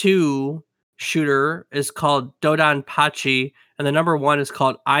number 2 shooter is called Dodon Pachi, and the number 1 is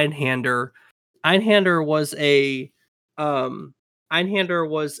called Einhander. Einhander was a um, Einhander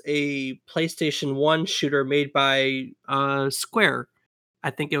was a PlayStation 1 shooter made by Square. I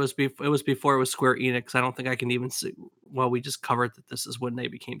think it was before it was Square Enix. I don't think I can even see. Well, we just covered that this is when they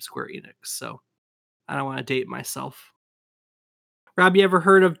became Square Enix, so I don't want to date myself. Rob, you ever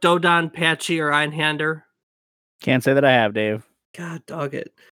heard of Dodon Pachi or Einhander? Can't say that I have, Dave. God dog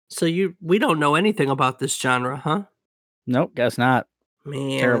it. So we don't know anything about this genre, huh? Nope, guess not.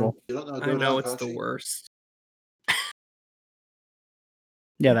 Man, Terrible. You don't know I know it's the Dodonpachi? worst.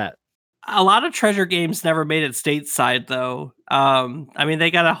 Yeah, that. A lot of Treasure games never made it stateside though. I mean they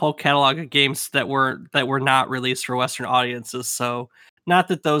got a whole catalog of games that were not released for Western audiences, so not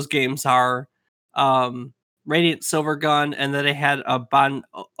that those games are Radiant Silvergun, and then they had a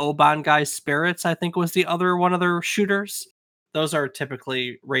Obangai Spirits, I think was the other one of their shooters. Those are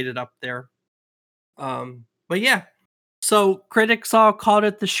typically rated up there. But yeah. So critics all called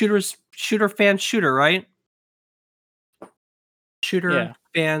it the shooter fan shooter, right? Shooter Yeah.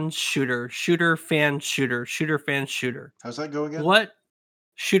 fan shooter, shooter fan shooter, shooter fan shooter. How's that go again? What?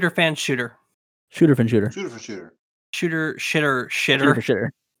 Shooter fan shooter. Shooter for shooter. Shooter for shooter. Shooter shitter Shooter for shitter.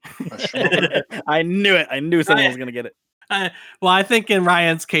 shitter. A schmoker. I knew it. I knew someone was gonna get it. Well, I think in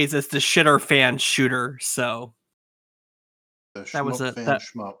Ryan's case it's the shitter fan shooter. So The that was schmoke fan that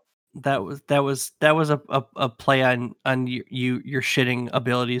schmuck. that was a play on your shitting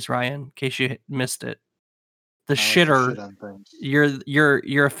abilities, Ryan. In case you missed it. The I like to shitter. shit on things.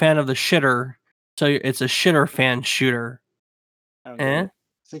 You're a fan of the shitter, so it's a shitter fan shooter. I don't get I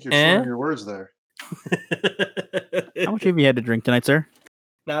think you're slurring your words there. it. How much have you had to drink tonight, sir?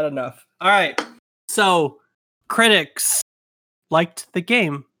 Not enough. All right. So, critics liked the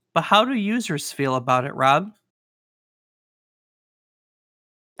game, but how do users feel about it, Rob?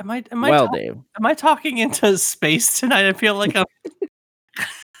 Well, Dave. Am I talking into space tonight? I feel like I'm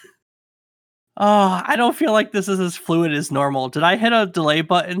Oh, I don't feel like this is as fluid as normal. Did I hit a delay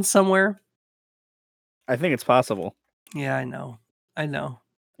button somewhere? I think it's possible. Yeah, I know. Maybe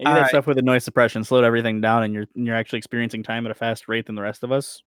All that right. stuff with the noise suppression slowed everything down, and you're actually experiencing time at a fast rate than the rest of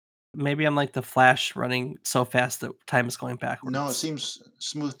us. Maybe I'm like the Flash running so fast that time is going backwards. No, it seems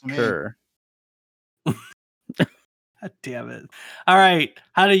smooth to me. Sure. God damn it. All right.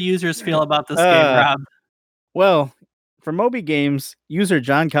 How do users feel about this game, Rob? Well, for Moby Games, user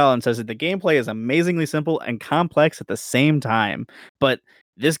John Collins says that the gameplay is amazingly simple and complex at the same time. But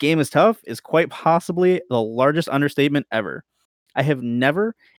this game is tough is quite possibly the largest understatement ever. I have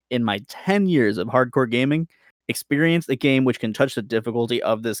never, in my 10 years of hardcore gaming, experienced a game which can touch the difficulty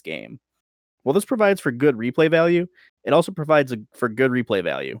of this game. Well, this provides for good replay value. It also provides for good replay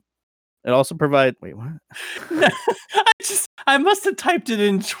value. It also provides. Wait, what? I must have typed it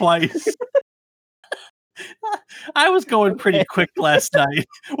in twice. I was going pretty quick last night.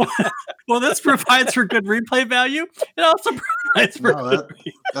 Well, this provides for good replay value. It also provides for No,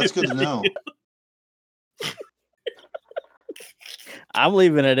 that's good to know. I'm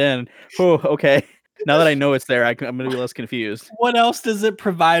leaving it in. Oh, okay. Now that I know it's there, I'm going to be less confused. What else does it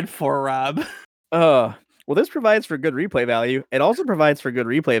provide for, Rob? Well, this provides for good replay value. It also provides for good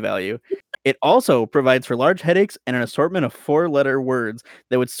replay value. It also provides for large headaches and an assortment of 4-letter words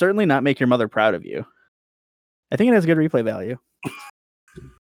that would certainly not make your mother proud of you. I think it has good replay value.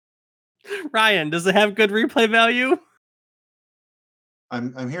 Ryan, does it have good replay value?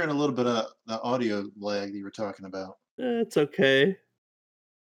 I'm hearing a little bit of the audio lag that you were talking about. It's okay.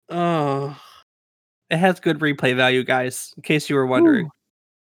 Oh, it has good replay value, guys. In case you were wondering. Ooh,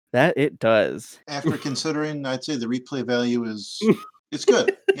 that it does. After considering, I'd say the replay value is it's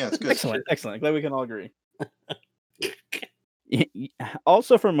good. Yeah, it's good. Excellent, excellent. Glad we can all agree.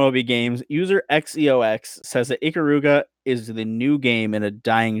 Also from Moby Games, user XEOX says that Ikaruga is the new game in a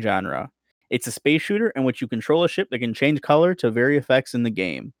dying genre. It's a space shooter in which you control a ship that can change color to vary effects in the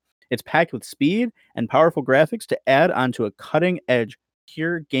game. It's packed with speed and powerful graphics to add onto a cutting-edge,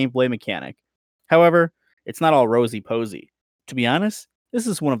 pure gameplay mechanic. However, it's not all rosy-posy. To be honest, this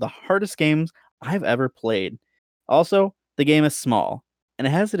is one of the hardest games I've ever played. Also, the game is small, and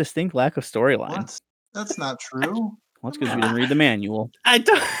it has a distinct lack of storyline. What? That's not true. Well, that's because we didn't read the manual. I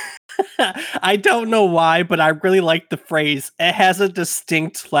don't. I don't know why, but I really like the phrase. It has a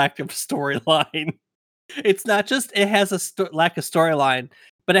distinct lack of storyline. It's not just it has a lack of storyline,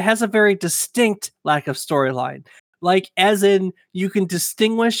 but it has a very distinct lack of storyline. Like, as in, you can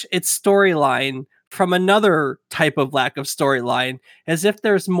distinguish its storyline from another type of lack of storyline, as if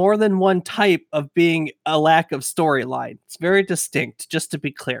there's more than one type of being a lack of storyline. It's very distinct, just to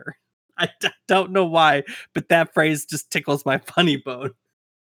be clear. I don't know why, but that phrase just tickles my funny bone.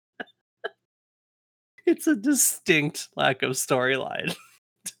 It's a distinct lack of storyline.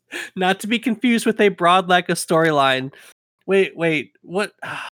 Not to be confused with a broad lack of storyline. Wait, what?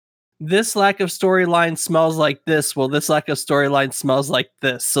 This lack of storyline smells like this. Well, this lack of storyline smells like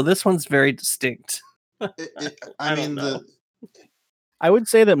this. So this one's very distinct. I mean, I would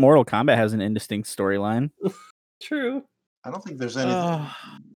say that Mortal Kombat has an indistinct storyline. True. I don't think there's anything.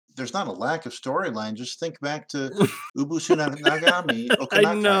 There's not a lack of storyline. Just think back to Ubusu Nagami.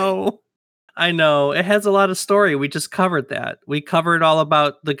 I know. It has a lot of story. We just covered that. We covered all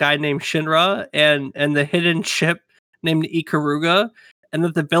about the guy named Shinra and the hidden ship named Ikaruga, and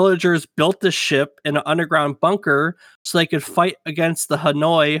that the villagers built the ship in an underground bunker so they could fight against the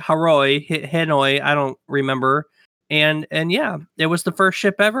Hanoi, I don't remember. And yeah, it was the first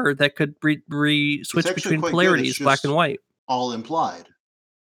ship ever that could switch between polarities, black and white. All implied.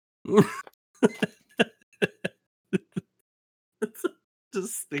 It's a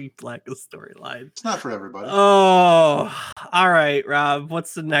distinct lack of storyline. It's not for everybody. Oh, all right, Rob.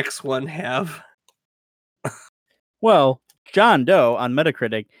 What's the next one have? Well, John Doe on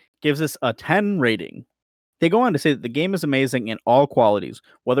Metacritic gives us a 10 rating. They go on to say that the game is amazing in all qualities,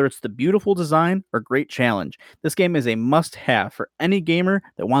 whether it's the beautiful design or great challenge. This game is a must-have for any gamer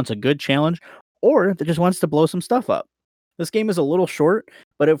that wants a good challenge or that just wants to blow some stuff up. This game is a little short,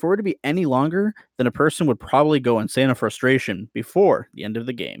 but if it were to be any longer, then a person would probably go insane of frustration before the end of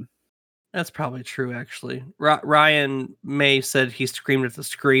the game. That's probably true, actually. Ryan May said he screamed at the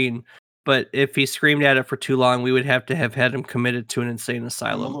screen, but if he screamed at it for too long, we would have to have had him committed to an insane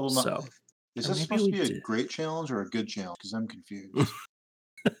asylum. Is this supposed to be a great challenge or a good challenge? Because I'm confused.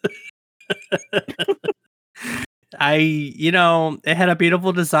 It had a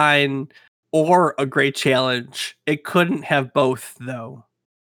beautiful design or a great challenge. It couldn't have both, though.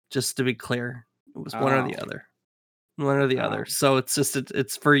 Just to be clear, it was one or the other. One or the other. So it's just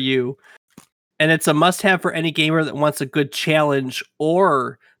it's for you. And it's a must-have for any gamer that wants a good challenge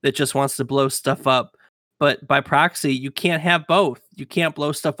or that just wants to blow stuff up. But by proxy, you can't have both. You can't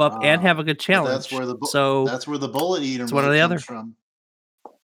blow stuff up and have a good challenge. That's where the bullet eater one or the other from.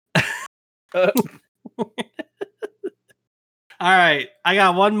 All right, I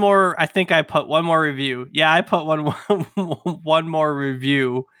got one more. I think I put one more review. Yeah, I put one more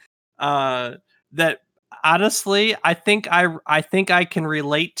review. That honestly, I think I can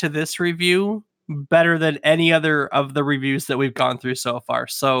relate to this review better than any other of the reviews that we've gone through so far.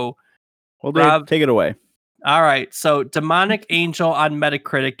 So, well, Dave, Rob, take it away. All right. So, Demonic Angel on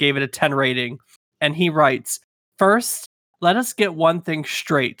Metacritic gave it a 10 rating, and he writes, "First, let us get one thing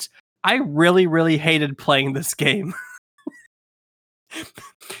straight. I really, really hated playing this game."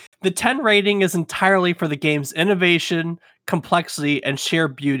 The 10 rating is entirely for the game's innovation, complexity, and sheer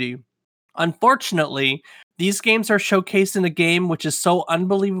beauty. Unfortunately, these games are showcased in a game which is so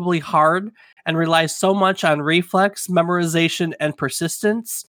unbelievably hard and relies so much on reflex, memorization, and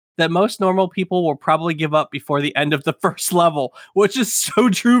persistence that most normal people will probably give up before the end of the first level, which is so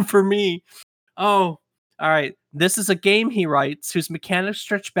true for me. Oh, all right. This is a game, he writes, whose mechanics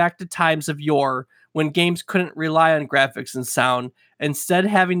stretch back to times of yore when games couldn't rely on graphics and sound, instead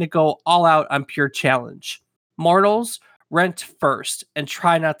having to go all out on pure challenge. Mortals, rent first and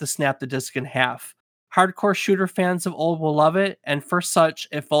try not to snap the disc in half. Hardcore shooter fans of old will love it, and for such,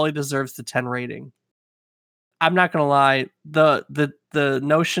 it fully deserves the 10 rating. I'm not gonna lie, the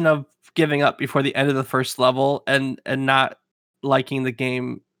notion of giving up before the end of the first level and not liking the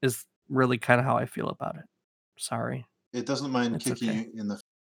game is really kind of how I feel about it. Sorry. It doesn't mind It's kicking okay. you in the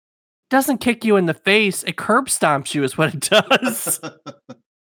Doesn't kick you in the face. It curb stomps you is what it does.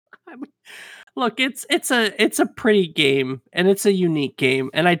 I mean, look, it's a pretty game and it's a unique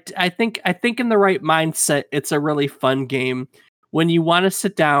game, and I think in the right mindset, it's a really fun game when you want to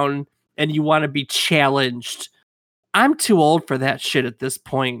sit down and you want to be challenged. I'm too old for that shit at this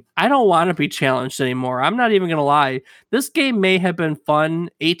point. I don't want to be challenged anymore. I'm not even gonna lie. This game may have been fun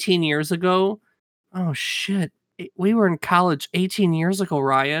 18 years ago. Oh shit. We were in college 18 years ago,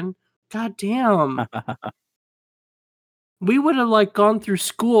 Ryan. God damn. We would have like gone through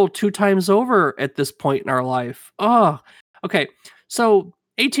school 2 times over at this point in our life. Oh, okay. So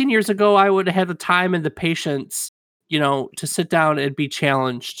 18 years ago, I would have had the time and the patience, to sit down and be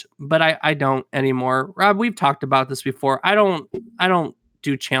challenged, but I don't anymore. Rob, we've talked about this before. I don't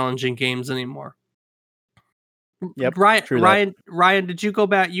do challenging games anymore. Yep, Ryan, true that. Ryan, Ryan, did you go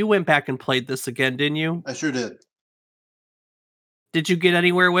back? You went back and played this again, didn't you? I sure did. Did you get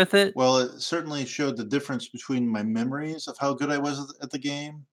anywhere with it? Well, it certainly showed the difference between my memories of how good I was at the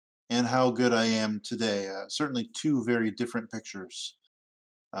game and how good I am today. Certainly, two very different pictures.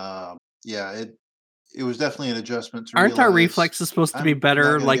 Yeah, it was definitely an adjustment to Aren't our realize reflexes supposed to be I'm not better?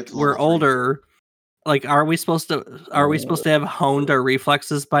 going to Like get to we're level 3. older. Like, are we supposed to have honed our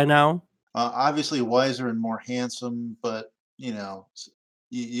reflexes by now? Obviously, wiser and more handsome, but you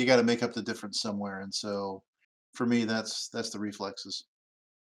got to make up the difference somewhere. And so, for me, that's the reflexes.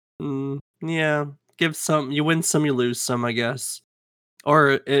 Yeah. You win some, you lose some, I guess.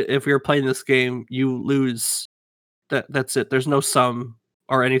 Or if you're playing this game, you lose. That's it. There's no sum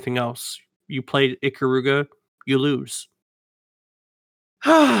or anything else. You played Ikaruga, you lose.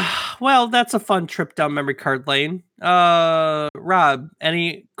 Well, that's a fun trip down memory card lane. Rob,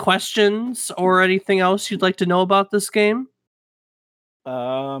 any questions or anything else you'd like to know about this game?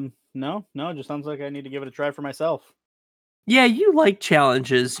 No, it just sounds like I need to give it a try for myself. Yeah, you like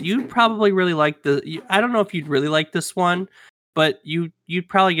challenges. You'd probably really like I don't know if you'd really like this one, but you'd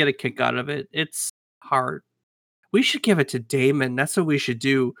probably get a kick out of it. It's hard. We should give it to Damon. That's what we should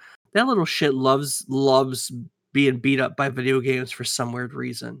do. That little shit loves being beat up by video games for some weird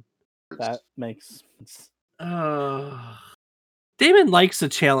reason. That makes sense. Uh, Damon likes a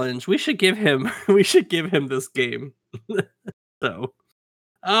challenge. We should give him we should give him this game. So,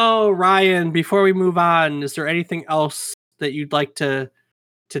 oh, Ryan, before we move on, is there anything else that you'd like to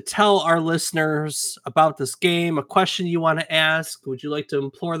tell our listeners about this game? A question you want to ask? Would you like to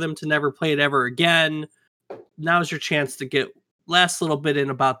implore them to never play it ever again? Now's your chance to get last little bit in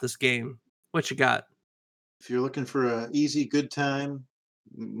about this game. What you got? If you're looking for a easy, good time,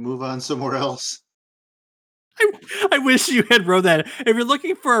 move on somewhere else. I wish you had wrote that. If you're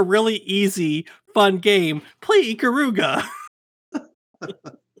looking for a really easy, fun game, play Ikaruga.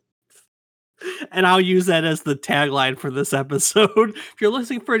 And I'll use that as the tagline for this episode. If you're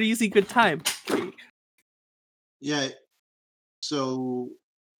looking for an easy, good time. Yeah. So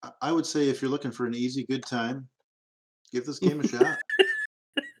I would say if you're looking for an easy, good time, give this game a shot.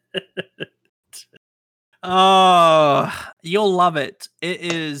 Oh, you'll love it. It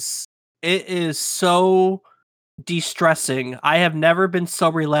is so de-stressing. I have never been so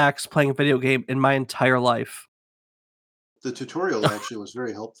relaxed playing a video game in my entire life. The tutorial actually was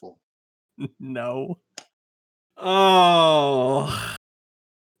very helpful. No. Oh.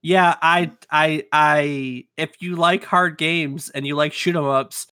 Yeah, I if you like hard games and you like shoot 'em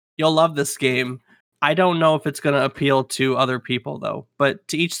ups, you'll love this game. I don't know if it's going to appeal to other people though, but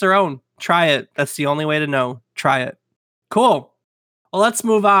to each their own. Try it. That's the only way to know. Try it. Cool. Well, let's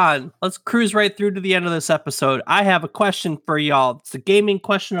move on. Let's cruise right through to the end of this episode. I have a question for y'all. It's the gaming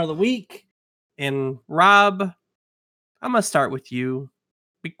question of the week. And Rob, I'm going to start with you.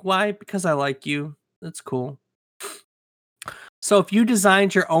 Why? Because I like you. That's cool. So if you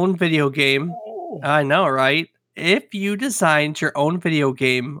designed your own video game, I know, right? If you designed your own video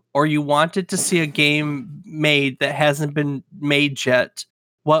game or you wanted to see a game made that hasn't been made yet,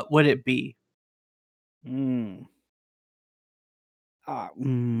 what would it be? I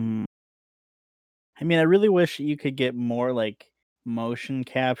mean, I really wish you could get more like motion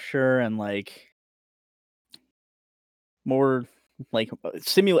capture and like more like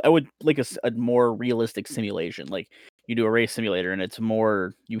I would like a more realistic simulation. Like you do a race simulator and it's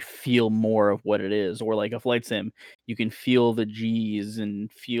more, you feel more of what it is. Or like a flight sim, you can feel the G's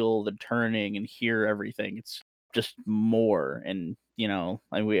and feel the turning and hear everything. It's just more. And I know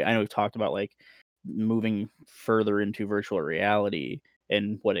we've talked about like moving further into virtual reality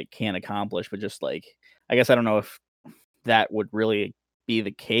and what it can accomplish, but just like, I guess I don't know if that would really be the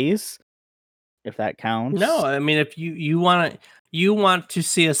case, if that counts. No, I mean if you want to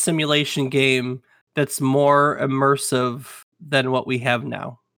see a simulation game that's more immersive than what we have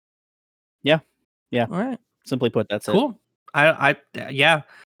now. Yeah. All right. Simply put, that's it. Cool. Yeah.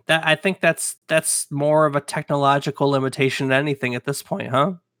 That I think that's more of a technological limitation than anything at this point,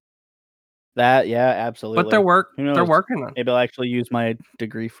 huh? That, yeah, absolutely. But Who they're knows? working on. Maybe I'll actually use my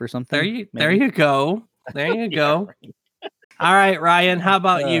degree for something. There you go. There you Yeah, go. right. All right, Ryan, how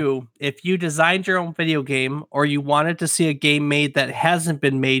about Uh, you? If you designed your own video game or you wanted to see a game made that hasn't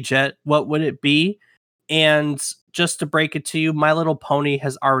been made yet, what would it be? And just to break it to you, My Little Pony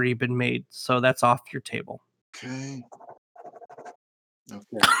has already been made, so that's off your table. Okay.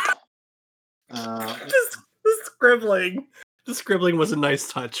 Okay. The scribbling was a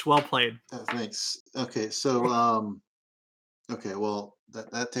nice touch. Well played. Thanks. Okay, so okay, well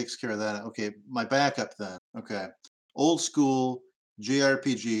that takes care of that. Okay, my backup then. Okay, old school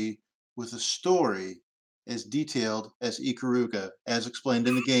JRPG with a story as detailed as Ikaruga, as explained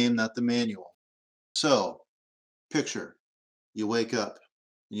in the game, not the manual. So, picture: you wake up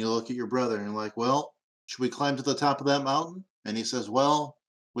and you look at your brother and you're like, "Well, should we climb to the top of that mountain?" And he says, "Well,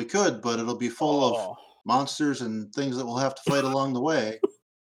 we could, but it'll be full of oh, monsters and things that we'll have to fight along the way."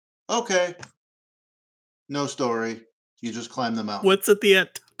 Okay, no story. You just climb the mountain. What's at the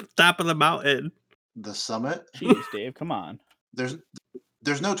top of the mountain? The summit. jeez, Dave, come on. There's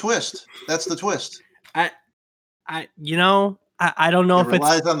no twist. That's the twist. I don't know It if it's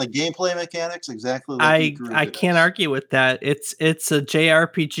relies on the gameplay mechanics exactly like I Ikaruga can't does. argue with that. It's a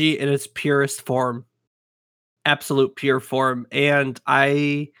JRPG in its purest form. Absolute pure form. And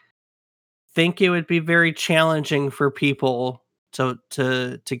I think it would be very challenging for people to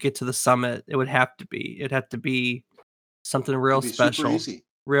get to the summit. It would have to be. It'd have to be something real It'd be super special. easy.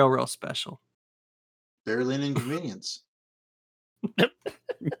 Real special. Barely an inconvenience.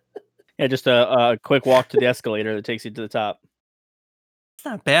 Yeah, just a quick walk to the escalator that takes you to the top. It's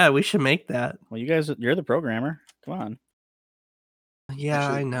not bad. We should make that. Well, you're the programmer. Come on. Yeah,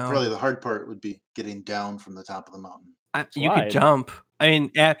 Actually, I know. probably the hard part would be getting down from the top of the mountain. You could Slide. jump. I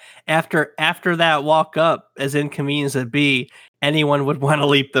mean, after that walk up, as inconvenient as it be, anyone would want to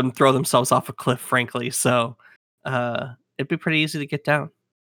leap them, throw themselves off a cliff, frankly. So, it'd be pretty easy to get down.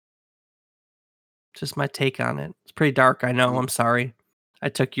 Just my take on it. It's pretty dark, I know. I'm sorry. I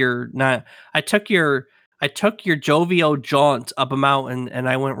took your jovial jaunt up a mountain, and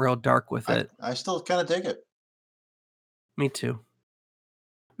I went real dark with it. I still kind of dig it. Me too.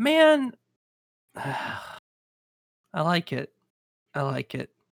 Man, I like it. I like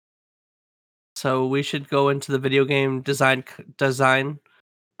it. So we should go into the video game design.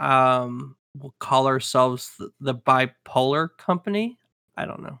 We'll call ourselves the Bipolar Company. I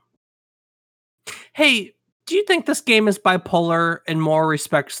don't know. Hey, do you think this game is bipolar in more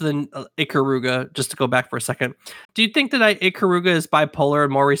respects than Ikaruga? Just to go back for a second, do you think that Ikaruga is bipolar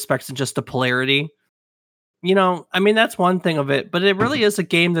in more respects than just a polarity? You know, I mean, that's one thing of it, but it really is a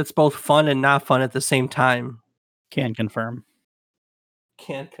game that's both fun and not fun at the same time. Can confirm.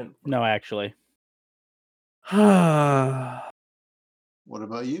 Can't confirm. No, actually. What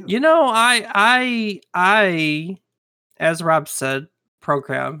about you? You know, I, as Rob said,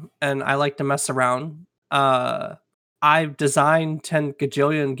 program, and I like to mess around. I've designed 10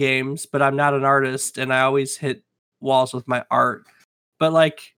 gajillion games, but I'm not an artist, and I always hit walls with my art. But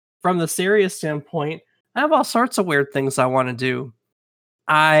like from the serious standpoint, I have all sorts of weird things I want to do.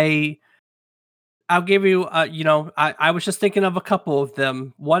 I'll give you, I was just thinking of a couple of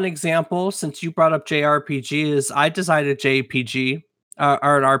them. One example, since you brought up JRPG, is I designed a JPG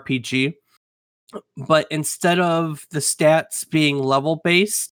or an RPG, but instead of the stats being level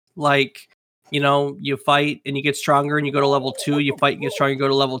based, like, you fight and you get stronger and you go to level 2, you fight and get stronger, you go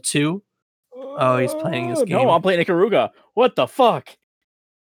to level 2. Oh, he's playing his game. No, I'm playing Ikaruga. What the fuck?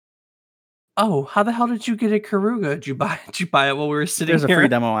 Oh, how the hell did you get a Ikaruga? Did you buy it while we were sitting There's a here? free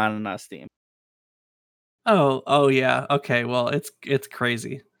demo on Steam. Oh yeah. Okay, well, it's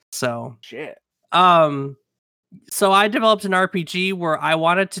crazy. So, Shit. so I developed an RPG where I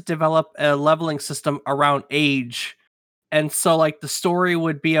wanted to develop a leveling system around age. And so like the story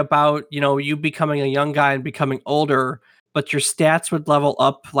would be about, you becoming a young guy and becoming older, but your stats would level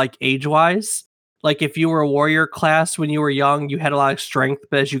up like age-wise. Like if you were a warrior class when you were young, you had a lot of strength,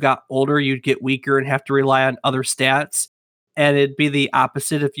 but as you got older, you'd get weaker and have to rely on other stats. And it'd be the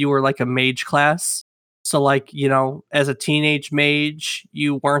opposite if you were like a mage class. So like, as a teenage mage,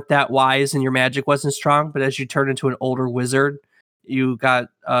 you weren't that wise and your magic wasn't strong, but as you turned into an older wizard, you got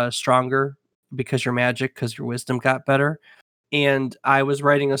stronger because your wisdom got better. And I was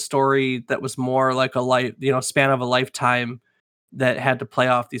writing a story that was more like a life, span of a lifetime that had to play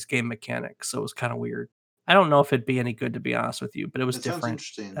off these game mechanics. So it was kind of weird. I don't know if it'd be any good, to be honest with you, but it was It sounds different.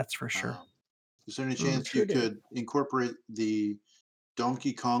 interesting. That's for sure. Is there any Ooh, chance sure you did. could incorporate the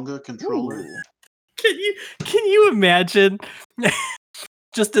Donkey Konga controller? Ooh. Can you imagine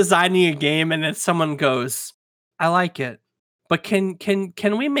just designing a game and then someone goes, "I like it, but can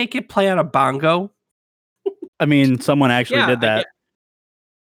we make it play on a bongo?" I mean, someone actually Yeah, did that.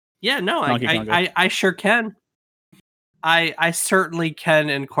 yeah, no, Donkey Konga. I sure can. I certainly can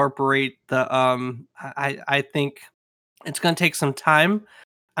incorporate the I think it's gonna take some time.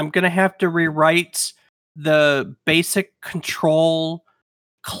 I'm gonna have to rewrite the basic control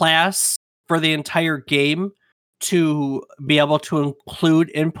class for the entire game to be able to include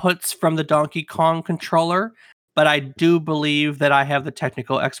inputs from the Donkey Kong controller, but I do believe that I have the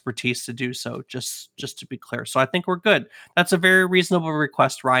technical expertise to do so, just to be clear. So I think we're good. That's a very reasonable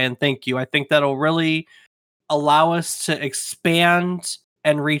request, Ryan. Thank you. I think that'll really allow us to expand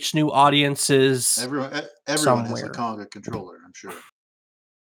and reach new audiences Everyone has a somewhere. Konga controller, I'm sure.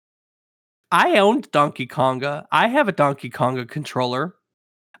 I owned Donkey Konga. I have a Donkey Konga controller.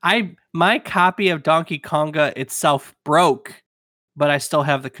 My copy of Donkey Konga itself broke, but I still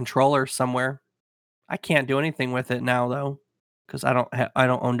have the controller somewhere. I can't do anything with it now though, because I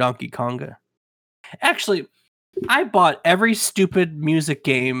don't own Donkey Konga. Actually, I bought every stupid music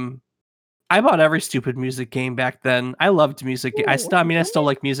game. I bought every stupid music game back then. I loved music. I still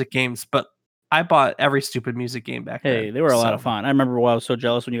like music games, but I bought every stupid music game back then. Hey, they were a lot of So, fun. I remember I was so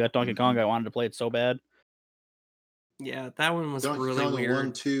jealous when you got Donkey Konga. I wanted to play it so bad. yeah, that one was Donkey really Konga weird.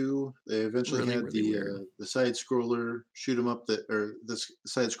 1, 2. They eventually Really, had really weird. the side scroller shoot 'em up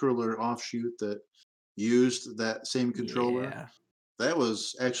side scroller offshoot that used that same controller. Yeah. That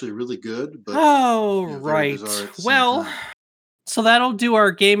was actually really good, but Oh, very right. bizarre at the same Well, time. so that'll do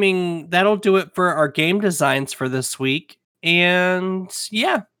our gaming. That'll do it for our game designs for this week. And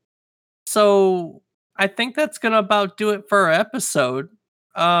yeah, so I think that's gonna about do it for our episode.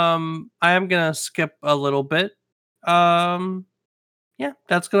 I am gonna skip a little bit. Um, yeah,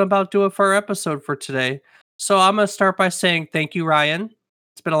 that's gonna about do it for our episode for today. So I'm gonna start by saying thank you, Ryan.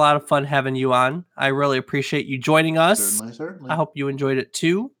 It's been a lot of fun having you on. I really appreciate you joining us. Certainly. I hope you enjoyed it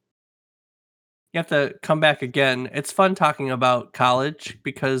too. You have to come back again. It's fun talking about college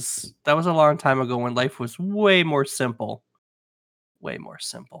because that was a long time ago when life was way more simple. Way more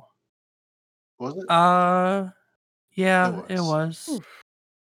simple. Was it? Yeah, It it was. was.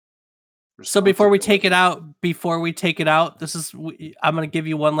 So before we take it Responsibility. out, I'm going to give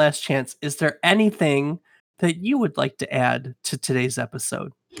you one last chance. Is there anything that you would like to add to today's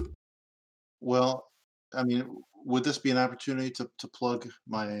episode? Well, I mean, would this be an opportunity to plug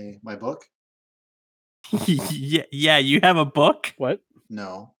my book? Yeah, you have a book? What?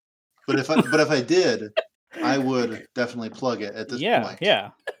 No. But if I did, I would definitely plug it at this point.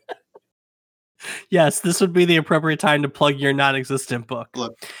 Yeah. Yes, this would be the appropriate time to plug your non-existent book.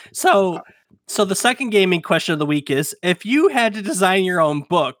 Look, So the second gaming question of the week is: if you had to design your own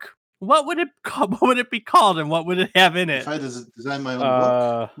book, what would it what would it be called, and what would it have in it? if I design my own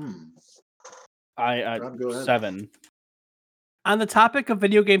book, Rob, go ahead. 7. On the topic of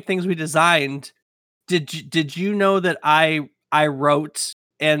video game things we designed, did you know that I wrote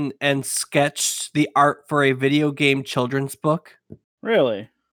and sketched the art for a video game children's book? Really?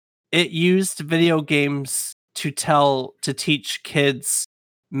 It used video games to teach kids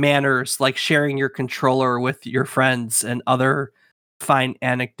manners, like sharing your controller with your friends and other fine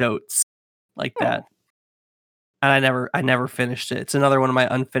anecdotes like that. And I never finished it. It's another one of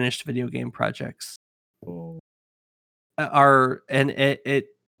my unfinished video game projects.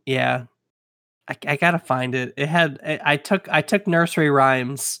 Yeah. I gotta find it. I took nursery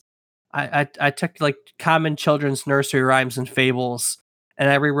rhymes. I took like common children's nursery rhymes and fables, and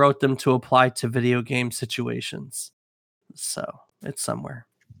I rewrote them to apply to video game situations. So it's somewhere.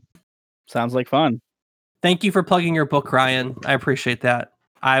 Sounds like fun. Thank you for plugging your book, Ryan. I appreciate that.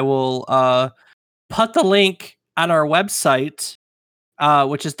 I will put the link on our website,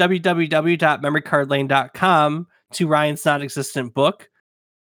 which is www.memorycardlane.com, to Ryan's non-existent book.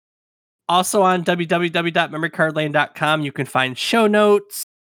 Also on www.memorycardlane.com, you can find show notes,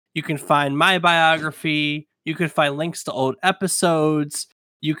 you can find my biography, you can find links to old episodes,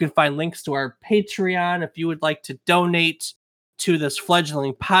 you can find links to our Patreon if you would like to donate to this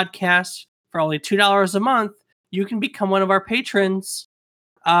fledgling podcast. For only $2 a month, you can become one of our patrons.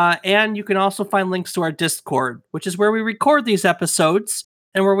 And you can also find links to our Discord, which is where we record these episodes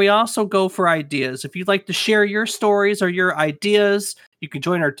and where we also go for ideas. If you'd like to share your stories or your ideas, you can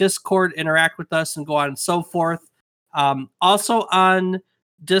join our Discord, interact with us, and go on and so forth. Also on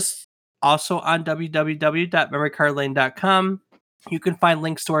www.memorycardlane.com, you can find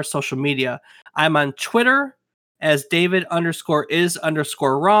links to our social media. I'm on Twitter as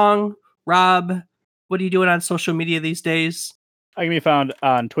David_is_wrong, Rob, what are you doing on social media these days? I can be found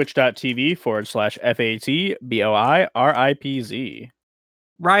on twitch.tv/FATBOIRIPZ.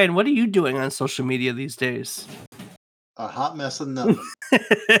 Ryan, what are you doing on social media these days? A hot mess of nothing.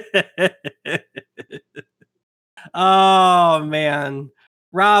 Oh, man.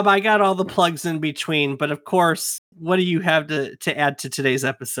 Rob, I got all the plugs in between, but of course, what do you have to add to today's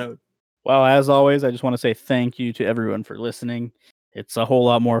episode? Well, as always, I just want to say thank you to everyone for listening. It's a whole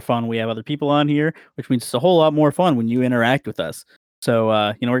lot more fun. We have other people on here, which means it's a whole lot more fun when you interact with us. So,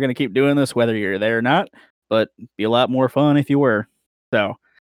 we're going to keep doing this whether you're there or not, but it'd be a lot more fun if you were. So,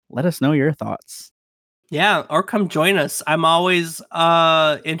 let us know your thoughts. Yeah, or come join us. I'm always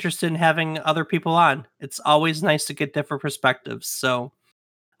interested in having other people on. It's always nice to get different perspectives. So,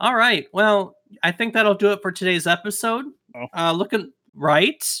 all right. Well, I think that'll do it for today's episode. Looking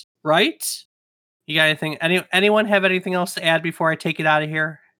right. You got anything? Anyone have anything else to add before I take it out of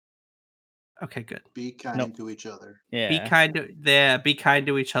here? Okay, good. Be kind to each other. Yeah. Be kind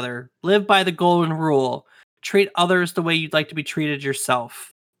to each other. Live by the golden rule. Treat others the way you'd like to be treated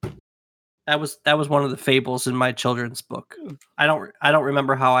yourself. That was one of the fables in my children's book. I don't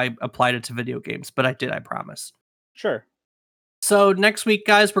remember how I applied it to video games, but I did, I promise. Sure. So next week,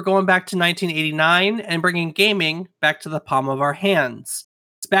 guys, we're going back to 1989 and bringing gaming back to the palm of our hands.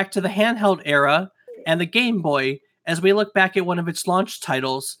 It's back to the handheld era and the Game Boy as we look back at one of its launch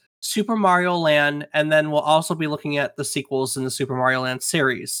titles, Super Mario Land, and then we'll also be looking at the sequels in the Super Mario Land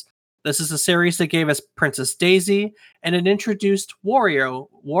series. This is a series that gave us Princess Daisy, and it introduced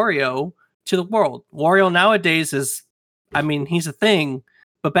Wario to the world. Wario nowadays is, he's a thing,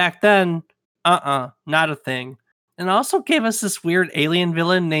 but back then, not a thing. And also gave us this weird alien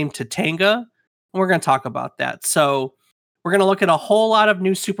villain named Tatanga, and we're going to talk about that. So we're going to look at a whole lot of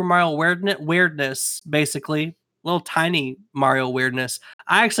new Super Mario weirdness, basically. Little tiny Mario weirdness.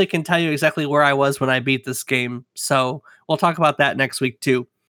 I actually can tell you exactly where I was when I beat this game, so we'll talk about that next week too.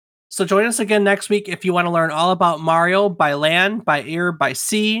 So join us again next week if you want to learn all about Mario by land, by air, by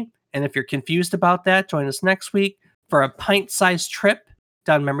sea. And if you're confused about that, join us next week for a pint-sized trip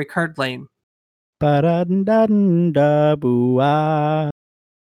down memory card lane. Ba-da-da-da-da-boo-ah.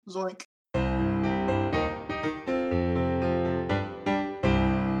 Zoink.